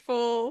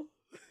tasteful.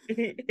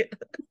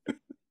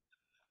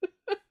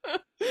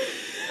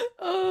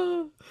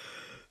 Oh.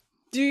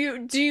 Do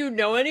you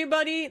know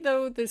anybody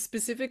though that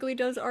specifically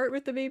does art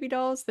with the baby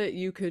dolls that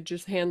you could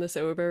just hand this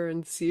over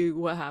and see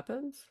what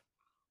happens?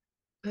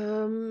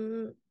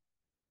 Um,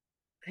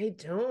 I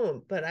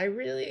don't, but I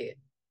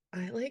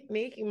like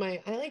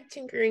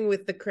tinkering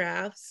with the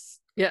crafts,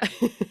 Yeah.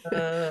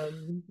 as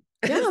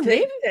Yeah, they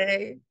maybe.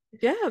 say.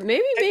 Yeah,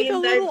 maybe I make a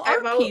mean, little I've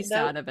art all piece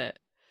that. out of it.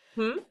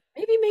 Hmm?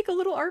 Maybe make a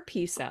little art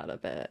piece out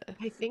of it.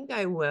 I think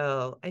I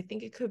will. I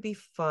think it could be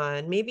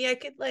fun. Maybe I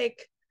could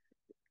like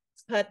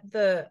cut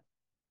the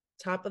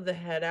top of the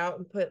head out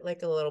and put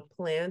like a little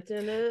plant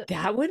in it,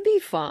 That would be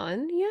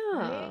fun. Yeah.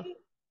 right?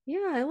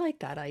 Yeah, I like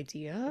that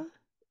idea.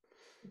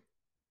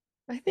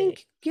 I Think.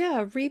 think,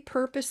 yeah,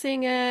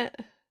 repurposing it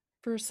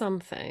for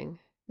something.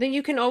 Then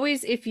you can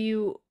always, if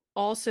you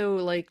also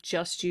like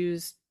just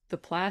use the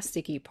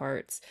plasticky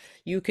parts,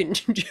 you can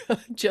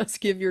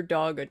just give your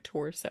dog a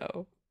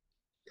torso,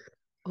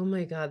 Oh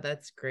my God,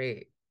 that's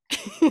great.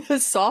 a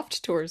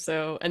soft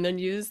torso, and then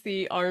use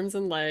the arms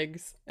and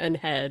legs and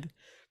head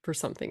for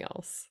something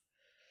else.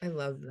 I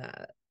love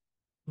that.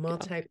 Yeah.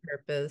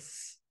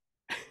 Multi-purpose.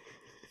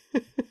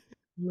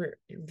 We're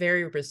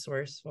very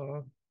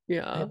resourceful. I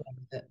Yeah. love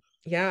it.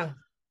 Yeah,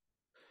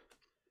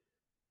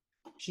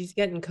 she's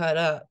getting cut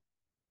up.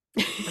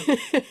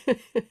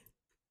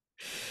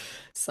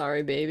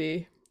 Sorry,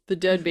 baby. The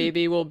dead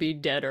baby will be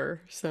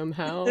deader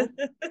somehow.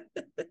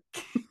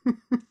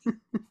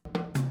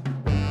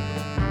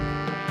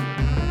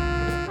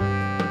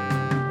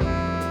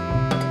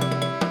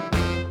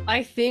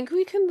 I think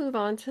we can move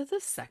on to the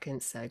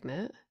second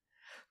segment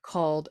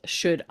called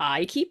Should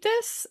I Keep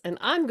This? And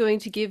I'm going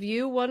to give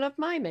you one of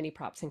my many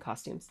props and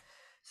costumes.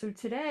 So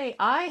today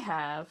I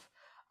have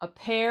a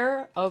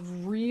pair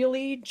of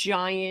really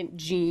giant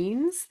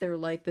jeans. They're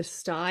like the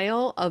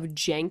style of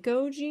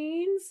Jenko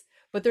jeans,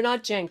 but they're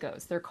not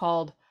Jenkos. They're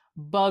called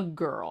Bug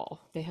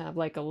Girl. They have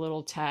like a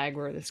little tag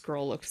where this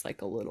girl looks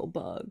like a little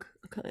bug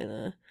kind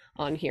of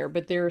on here,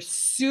 but they're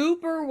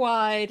super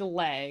wide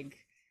leg.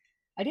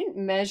 I didn't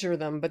measure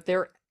them, but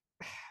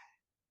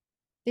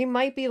they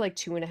might be like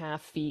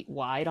 2.5 feet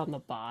wide on the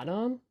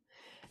bottom,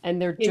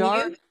 and they're Can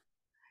dark.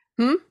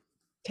 you Hmm?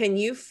 can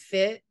you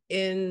fit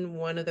in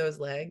one of those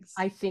legs?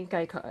 I think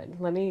I could.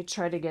 Let me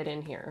try to get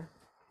in here.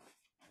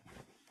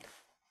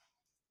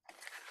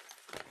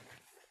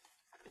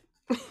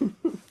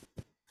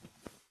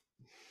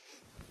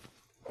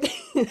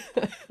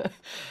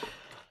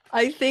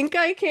 I think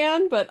I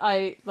can, but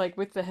I like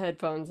with the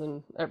headphones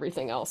and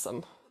everything else.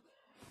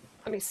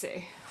 Let me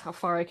see how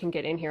far I can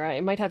get in here.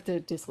 I might have to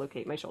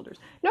dislocate my shoulders.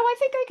 No, I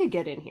think I could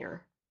get in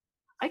here.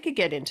 I could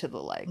get into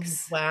the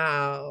legs.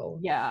 Wow.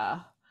 Yeah.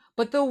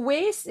 But the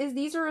waist is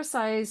these are a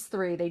size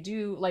 3. They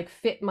do like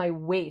fit my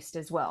waist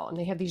as well. And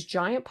they have these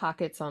giant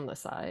pockets on the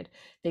side.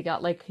 They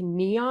got like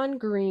neon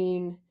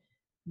green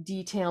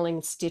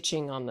detailing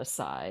stitching on the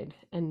side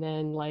and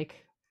then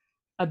like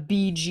a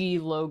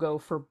BG logo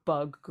for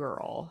Bug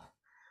Girl.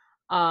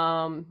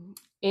 And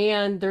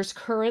there's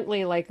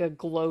currently like a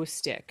glow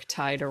stick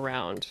tied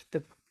around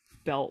the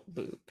belt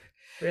loop.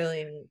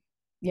 Brilliant.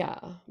 Yeah,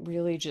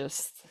 really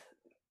just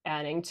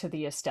adding to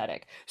the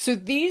aesthetic. So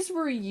these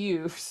were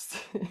used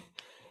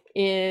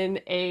in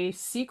a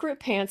secret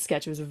pants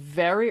sketch. It was a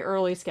very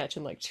early sketch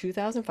in like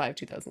 2005,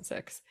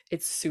 2006.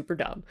 It's super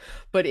dumb,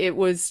 but it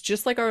was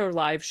just like our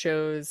live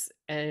shows,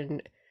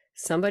 and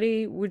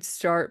somebody would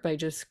start by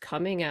just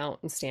coming out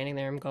and standing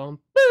there and going,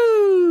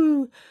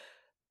 boo,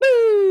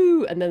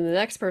 boo. And then the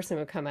next person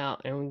would come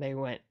out and they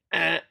went,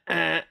 and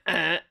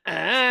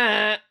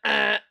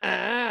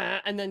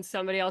then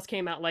somebody else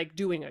came out like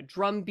doing a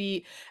drum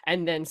beat.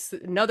 And then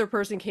another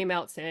person came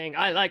out saying,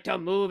 I like to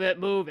move it,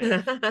 move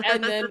it.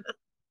 And then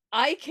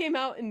I came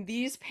out in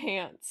these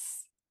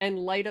pants and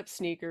light up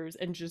sneakers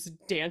and just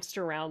danced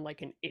around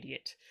like an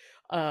idiot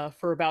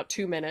for about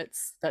 2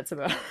 minutes. That's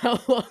about how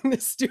long the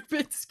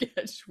stupid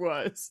sketch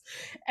was.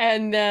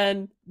 And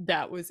then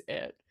that was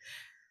it.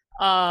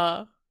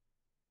 And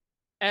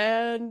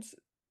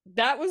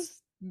that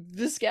was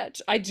the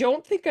sketch. I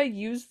don't think I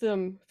used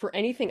them for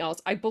anything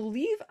else. I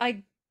believe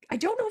I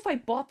don't know if I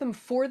bought them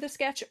for the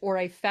sketch or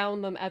I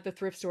found them at the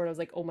thrift store and I was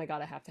like, "Oh my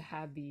God, I have to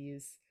have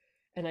these."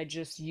 And I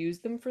just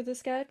used them for the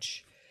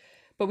sketch.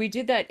 But we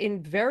did that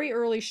in very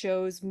early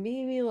shows,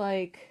 maybe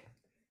like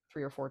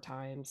 3 or 4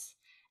 times.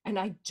 And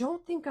I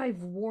don't think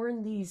I've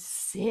worn these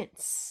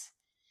since.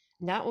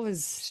 And that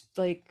was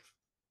like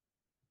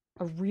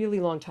a really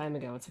long time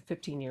ago. It's like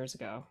 15 years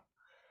ago,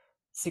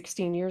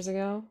 16 years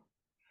ago.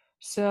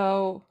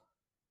 So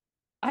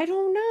I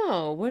don't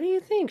know. What do you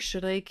think?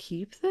 Should I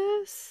keep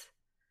this?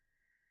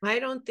 I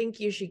don't think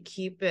you should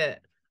keep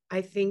it.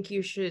 I think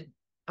you should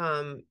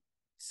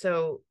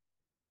so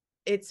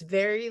it's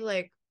very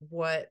like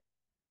what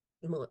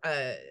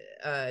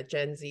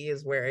Gen Z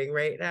is wearing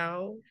right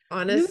now. You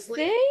Honestly,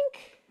 think?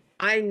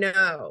 I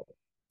know.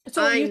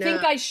 So I you know.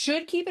 think I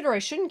should keep it or I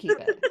shouldn't keep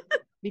it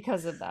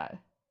because of that?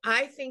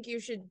 I think you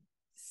should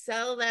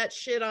sell that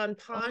shit on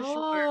Poshmark.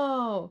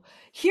 Oh,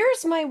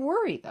 here's my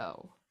worry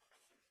though.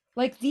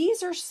 Like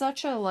these are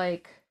such a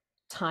like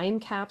time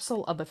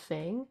capsule of a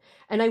thing,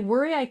 and I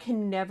worry I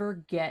can never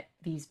get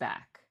these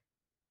back.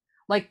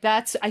 Like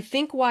that's I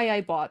think why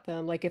I bought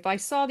them. Like if I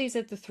saw these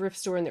at the thrift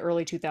store in the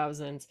early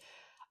 2000s,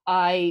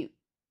 I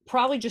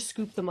probably just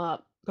scooped them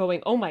up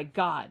going, "Oh my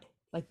God,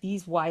 like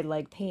these wide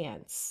leg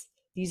pants.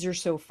 These are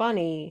so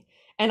funny."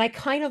 And I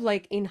kind of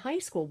like in high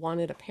school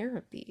wanted a pair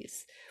of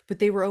these, but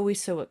they were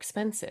always so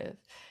expensive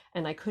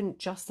and I couldn't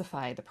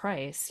justify the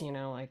price,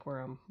 like where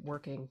I'm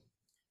working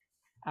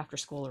after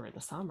school or in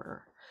the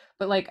summer.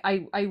 But like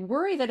I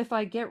worry that if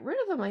I get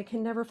rid of them, I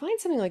can never find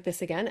something like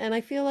this again. And I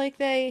feel like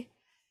they're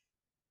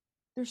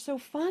so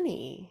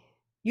funny.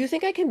 You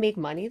think I can make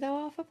money though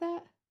off of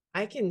that?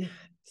 I can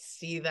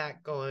see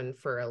that going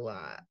for a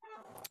lot.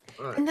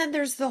 And then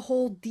there's the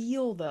whole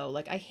deal though.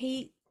 Like I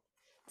hate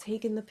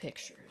taking the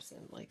pictures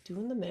and like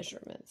doing the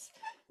measurements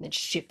and then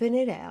shipping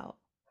it out.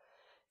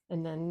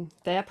 And then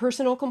that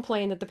person will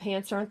complain that the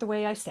pants aren't the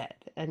way I said.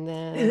 And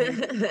then,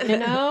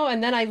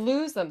 and then I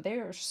lose them. They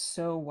are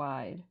so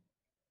wide.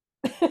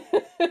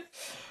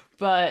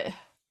 But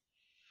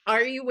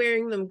Are you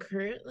wearing them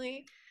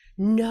currently?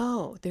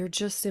 no, they're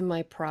just in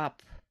my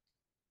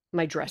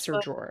dresser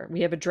Oh, drawer.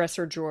 We have a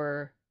dresser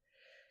drawer,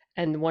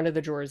 and one of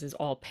the drawers is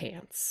all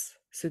pants.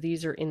 So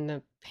these are in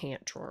the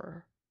pant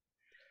drawer.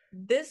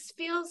 this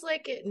feels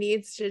like it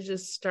needs to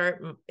just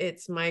start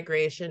its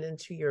migration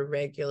into your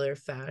regular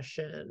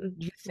fashion.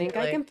 Do you You're think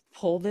I like, can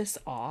pull this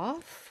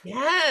off?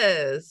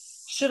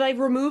 yes. Should I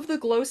remove the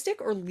glow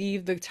stick or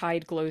leave the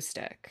tied glow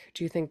stick?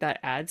 Do you think that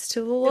adds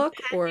to the look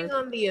Depending or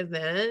on the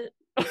event,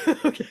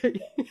 okay.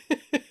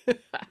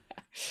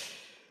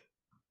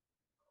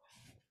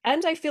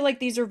 And I feel like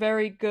these are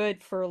very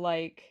good for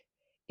like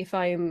if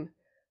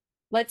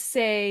let's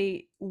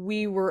say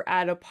we were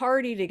at a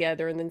party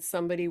together and then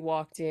somebody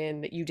walked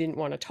in that you didn't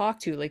want to talk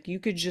to, like you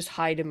could just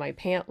hide in my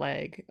pant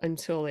leg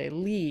until they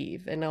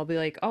leave and I'll be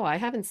like, "Oh, I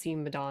haven't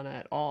seen Madonna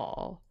at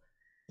all."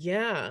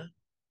 yeah,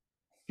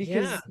 yeah,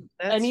 Because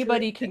that's really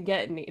anybody good. can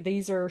get me.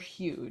 These are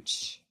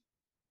huge.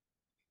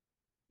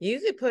 You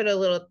could put a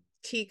little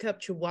teacup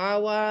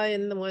chihuahua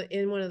in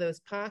one of those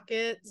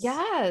pockets.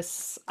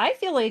 Yes, I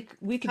feel like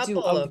we could do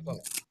Couple of them.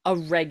 a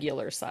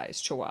regular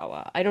size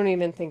chihuahua. I don't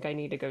even think I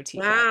need to go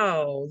teacup.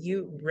 Wow,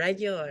 you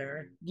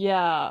regular.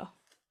 Yeah,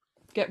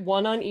 get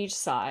one on each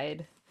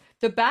side.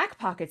 The back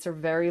pockets are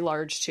very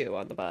large too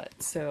on the butt,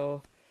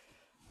 so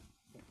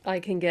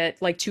I can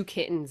get like two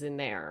kittens in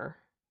there,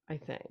 I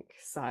think,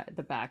 side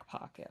the back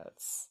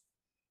pockets.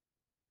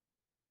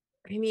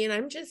 I mean,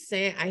 I'm just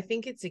saying, I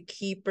think it's a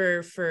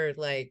keeper for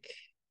like,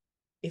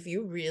 if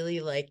you really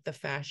like the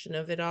fashion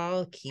of it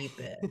all, keep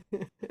it.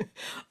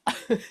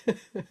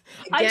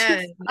 I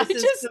Again, I this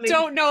is just coming.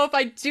 don't know if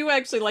I do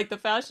actually like the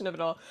fashion of it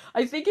all.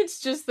 I think it's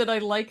just that I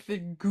like the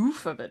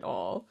goof of it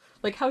all.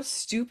 Like how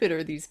stupid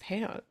are these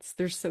pants?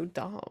 They're so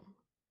dumb.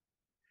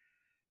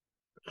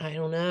 I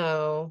don't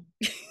know.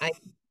 I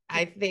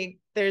I think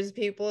there's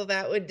people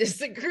that would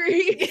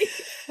disagree.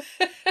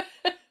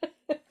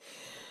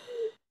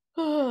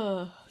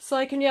 So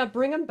I can, yeah,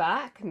 bring them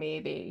back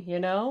maybe,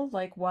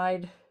 like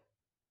wide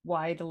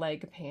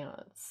leg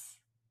pants.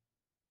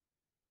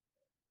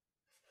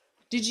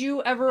 Did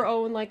you ever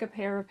own like a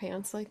pair of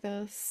pants like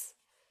this?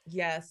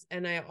 Yes,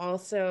 and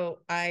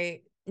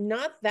I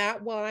not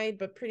that wide,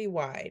 but pretty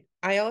wide.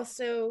 I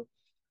also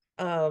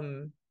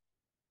um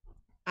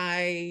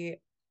I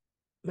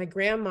my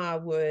grandma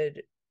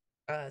would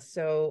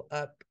sew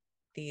up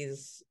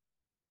these.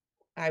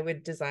 I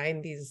would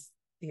design these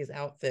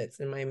outfits,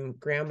 and my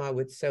grandma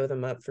would sew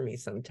them up for me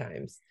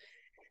sometimes.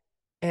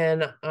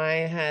 And I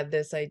had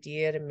this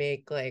idea to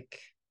make like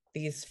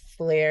these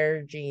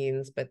flare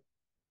jeans, but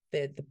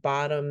the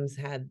bottoms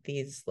had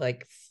these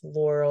like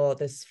floral,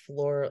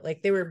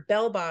 like they were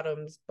bell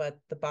bottoms, but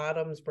the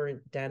bottoms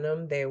weren't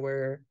denim. They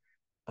were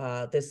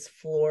this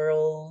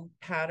floral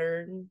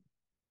pattern,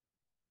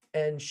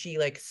 and she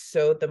like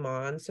sewed them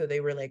on, so they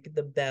were like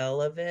the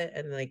bell of it.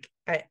 And like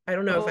I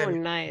don't know if Oh,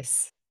 I'm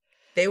nice.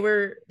 they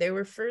were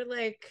for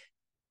like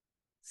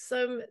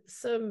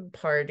some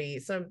party,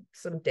 some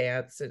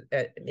dance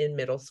in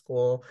middle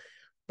school.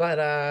 But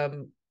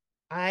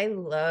I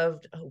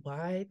loved a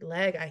wide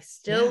leg. I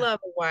still Yeah. love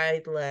a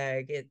wide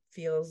leg. It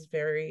feels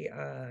very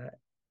uh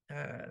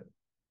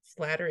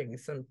flattering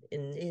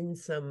in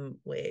some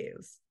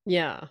ways.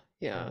 Yeah.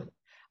 Yeah. Um,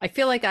 I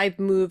feel like I've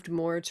moved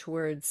more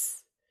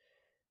towards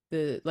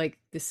the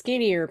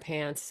skinnier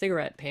pants,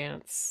 cigarette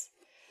pants.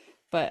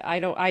 But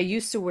I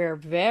used to wear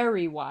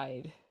very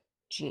wide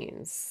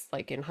jeans,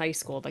 like in high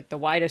school, like the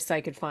widest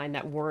I could find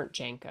that weren't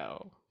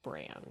Janko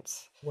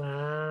brands.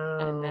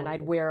 And then wow.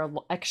 I'd wear a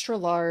extra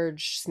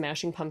large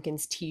Smashing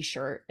Pumpkins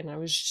t-shirt, and I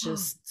was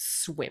just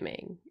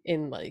swimming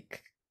in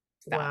like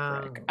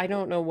fabric. Wow. I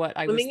don't know what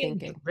I was Swimming in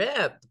thinking.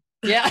 drip.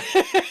 Yeah.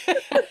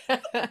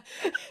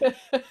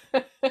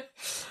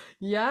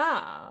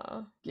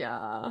 Yeah.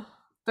 Yeah.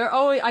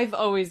 I've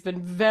always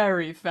been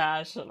very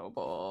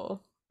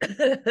fashionable.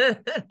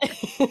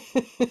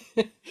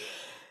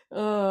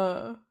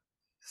 uh,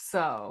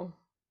 so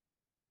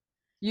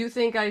you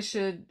think I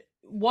should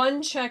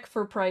one check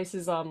for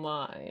prices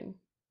online,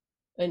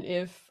 and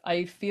if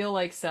I feel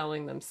like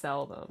selling them,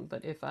 sell them.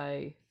 But if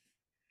I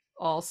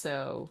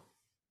also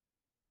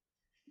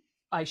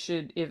I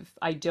should, if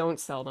I don't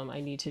sell them,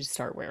 I need to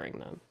start wearing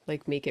them.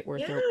 Like make it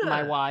worth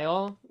my Yeah.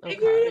 while.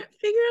 Figure Okay.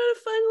 figure out a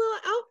fun little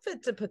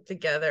outfit to put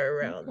together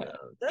around Okay.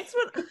 them.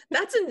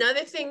 That's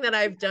another thing that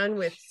I've done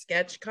with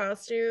sketch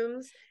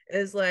costumes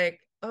is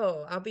like,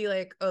 oh, I'll be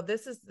like, oh,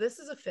 this is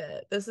a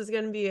fit. This is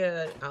gonna be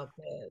an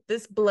outfit.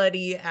 This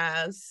bloody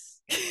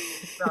ass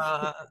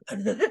bra.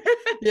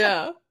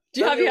 Yeah.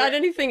 I'll Have be you had wearing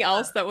anything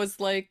else that. that was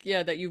like,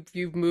 yeah, that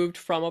you've moved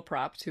from a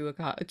prop to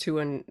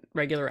a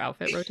regular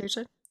outfit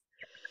rotation?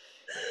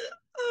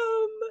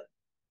 Um,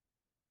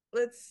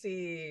 let's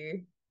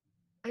see.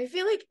 I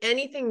feel like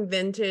anything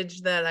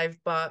vintage that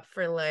I've bought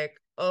for like,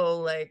 oh,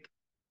 like,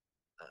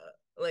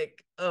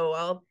 oh,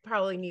 I'll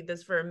probably need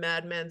this for a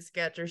Mad Men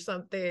sketch or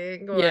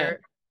something, Yeah.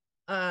 or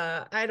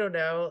I don't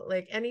know,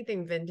 like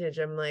anything vintage,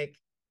 I'm like,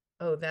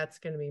 oh, that's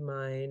gonna be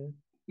mine.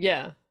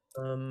 Yeah.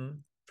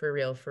 For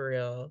real, for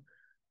real.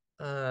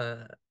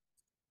 Uh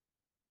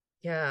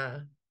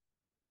yeah,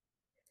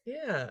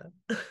 yeah.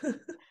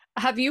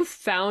 Have you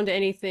found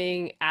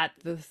anything at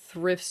the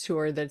thrift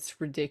store that's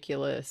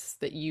ridiculous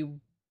that you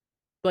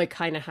like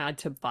kind of had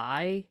to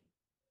buy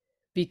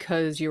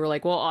because you were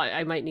like, well,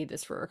 I might need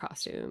this for a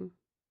costume?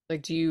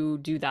 Like, do you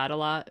do that a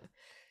lot?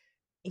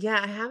 Yeah,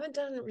 I haven't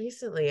done it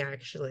recently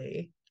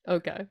actually.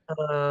 Okay.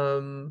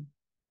 Um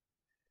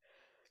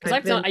Because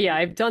I've been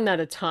I've done that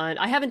a ton.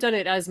 I haven't done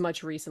it as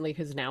much recently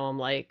because now I'm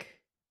like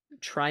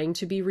trying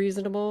to be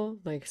reasonable,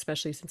 like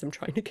especially since I'm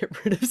trying to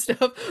get rid of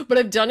stuff. But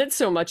I've done it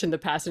so much in the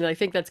past, and I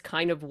think that's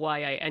kind of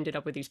why I ended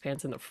up with these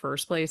pants in the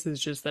first place, is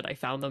just that I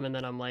found them and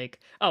then I'm like,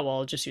 oh, well,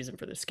 I'll just use them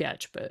for the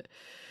sketch. But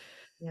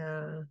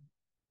yeah.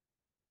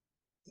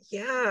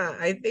 Yeah,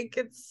 I think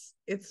it's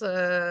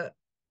a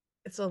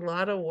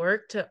lot of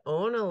work to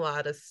own a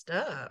lot of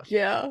stuff.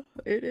 yeah,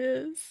 it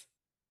is.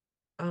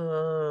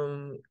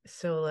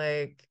 So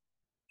like,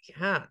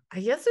 yeah, I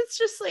guess it's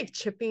just like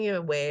chipping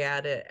away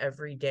at it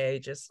every day,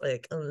 just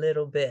like a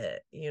little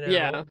bit, you know.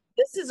 Yeah,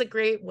 This is a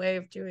great way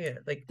of doing it.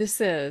 Like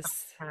this is.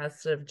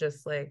 passive,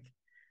 just like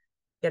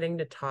getting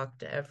to talk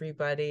to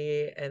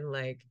everybody and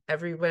like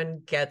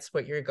everyone gets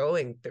what you're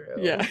going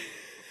Yeah.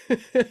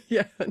 through.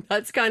 Yeah,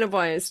 that's kind of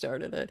why I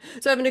started it.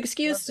 So I have an Love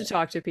excuse to it.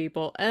 talk to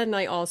people, and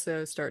I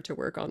also start to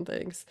work on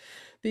things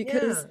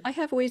because Yeah. I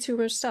have way too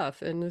much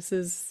stuff, and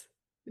it's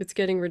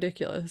getting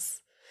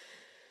ridiculous.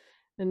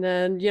 And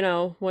then,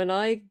 when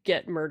I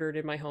get murdered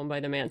in my home by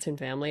the Manson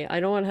family, I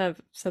don't want to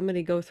have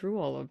somebody go through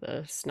all of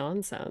this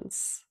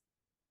nonsense.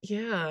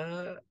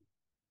 Yeah.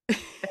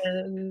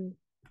 And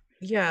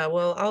yeah,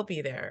 well, I'll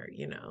be there,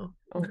 you know.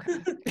 Okay.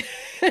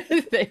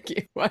 Thank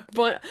you.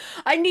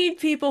 I need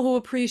people who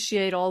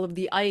appreciate all of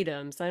the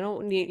items. I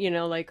don't need,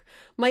 like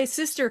my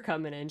sister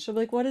coming in. She'll be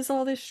like, "What is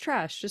all this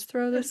trash? Just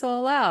throw this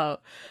all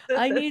out."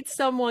 I need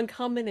someone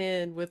coming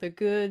in with a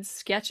good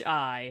sketch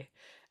eye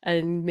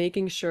and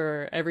making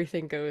sure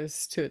everything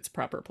goes to its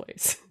proper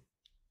place.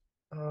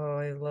 Oh,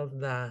 I love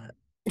that.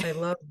 I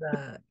love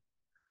that.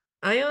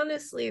 I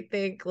honestly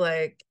think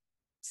like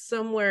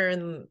somewhere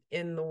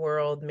in the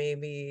world,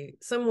 maybe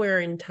somewhere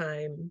in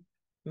time,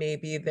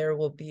 maybe there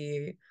will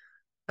be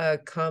a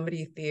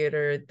comedy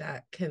theater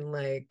that can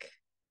like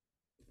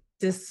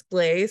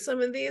display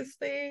some of these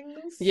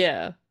things.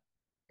 Yeah.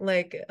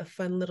 Like a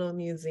fun little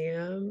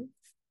museum.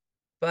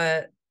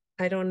 But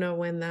I don't know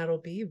when that'll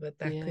be, but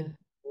that Yeah. could be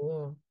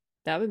cool.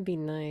 That would be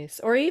nice.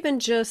 Or even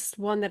just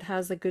one that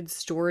has a good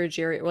storage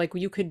area. Like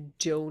you could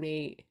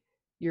donate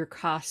your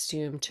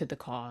costume to the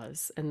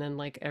cause, and then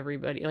like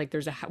everybody, like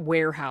there's a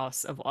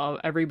warehouse of all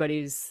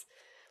everybody's,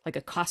 like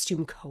a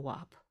costume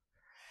co-op.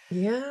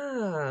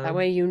 Yeah. That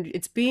way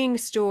it's being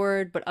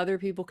stored, but other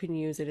people can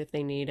use it if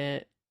they need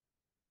it.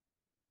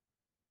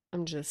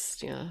 I'm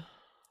just, yeah,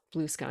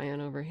 blue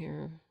skying over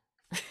here.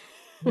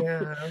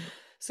 Yeah.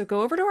 So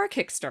go over to our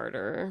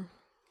Kickstarter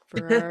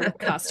for our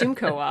costume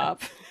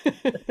co-op.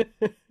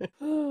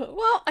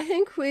 Well, I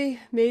think we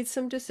made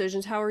some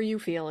decisions. How are you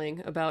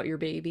feeling about your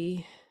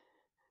baby?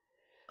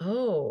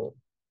 Oh,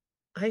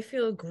 I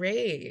feel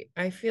great.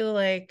 I feel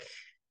like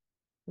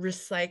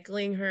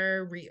recycling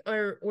her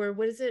or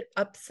what is it?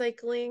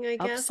 Upcycling, I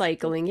guess.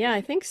 Upcycling. Yeah,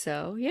 I think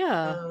so.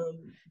 Yeah.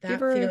 Give That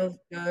her. feels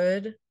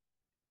good.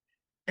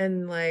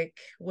 And like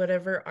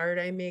whatever art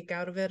I make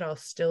out of it, I'll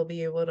still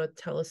be able to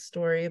tell a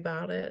story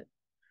about it.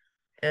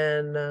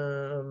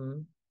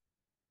 And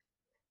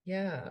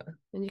yeah.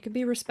 And you can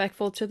be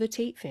respectful to the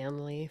Tate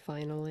family,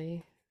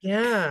 finally.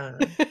 Yeah.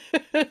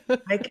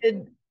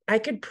 I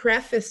could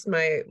preface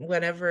my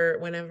whenever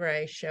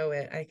I show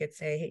it, I could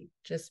say, hey,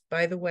 just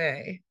by the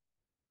way,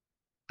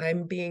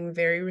 I'm being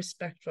very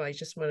respectful. I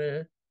just want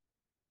to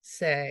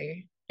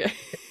say in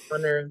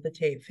honor of the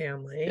Tate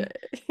family.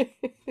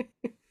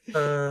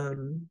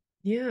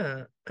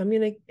 Yeah. I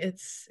mean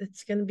it's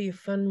gonna be a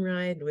fun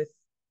ride with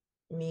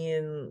me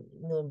and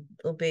little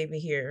baby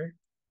here.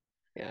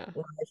 Yeah.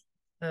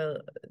 Uh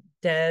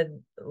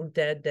dead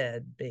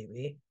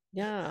baby.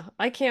 Yeah.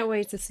 I can't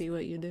wait to see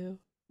what you do.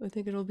 I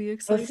think it'll be I'll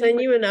exciting.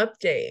 send you an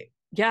update.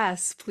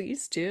 Yes,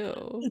 please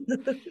do.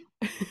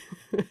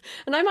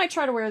 And I might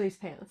try to wear these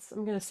pants.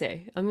 I'm gonna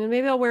say.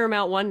 Maybe I'll wear them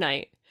out one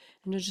night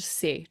and just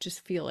see,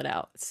 just feel it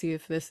out. See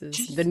if this is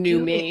the Just new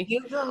do it. me.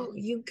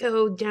 You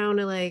go down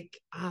to like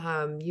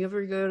you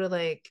ever go to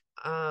like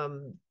I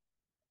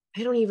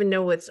don't even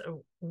know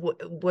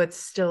what's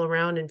still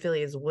around in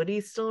Philly. Is Woody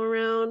still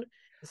around?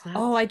 Is that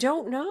Oh, I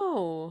don't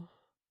know.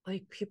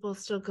 like people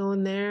still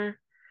going there?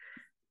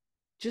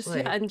 Just yeah,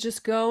 Like, and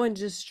just go and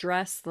just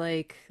dress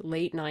like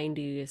late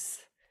 90s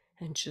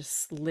and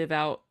just live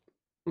out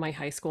my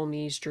high school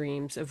me's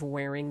dreams of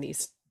wearing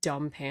these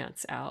dumb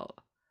pants out.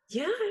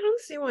 yeah, I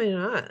don't see why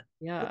not.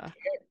 Who Yeah. cares?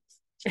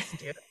 Just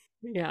do it.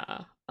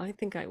 Yeah, I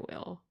think I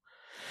will.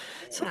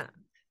 So Yeah.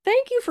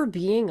 thank you for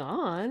being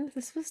on.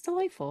 This was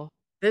delightful.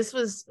 This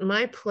was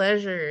my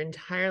pleasure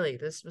entirely.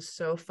 This was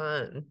so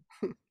fun.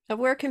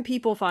 Where can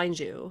people find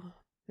you?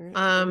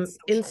 On socials.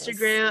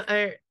 Instagram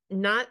or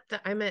not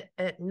that I'm at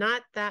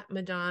not that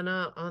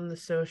Madonna on the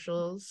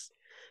socials.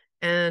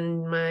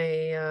 And my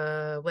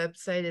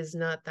website is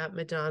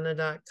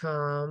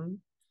notthatmadonna.com.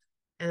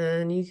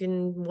 And you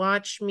can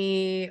watch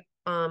me.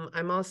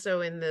 I'm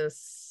also in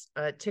this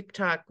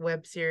TikTok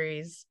web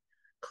series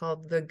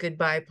called The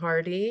Goodbye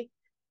Party.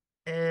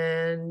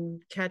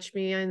 And catch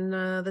me in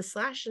the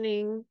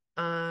Slashing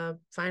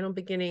Final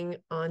Beginning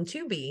on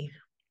Tubi.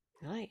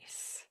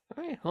 Nice.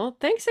 All right. Well,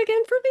 thanks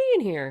again for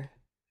being here.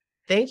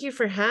 Thank you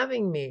for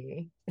having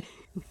me.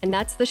 And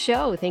that's the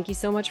show. Thank you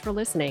so much for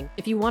listening.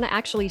 If you want to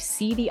actually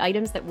see the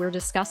items that we're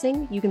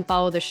discussing, you can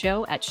follow the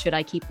show at Should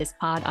I Keep This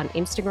Pod on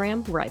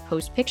Instagram, where I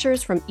post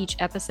pictures from each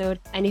episode.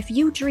 And if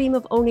you dream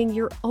of owning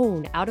your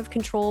own out of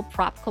control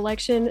prop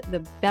collection, the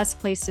best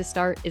place to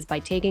start is by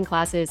taking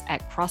classes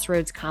at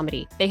Crossroads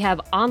Comedy. They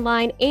have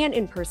online and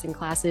in-person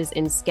classes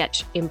in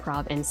sketch,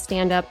 improv, and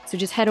stand-up. So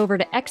just head over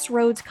to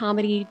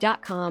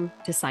xroadscomedy.com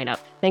to sign up.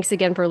 Thanks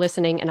again for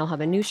listening, and I'll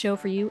have a new show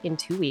for you in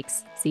 2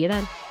 weeks. See you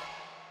then.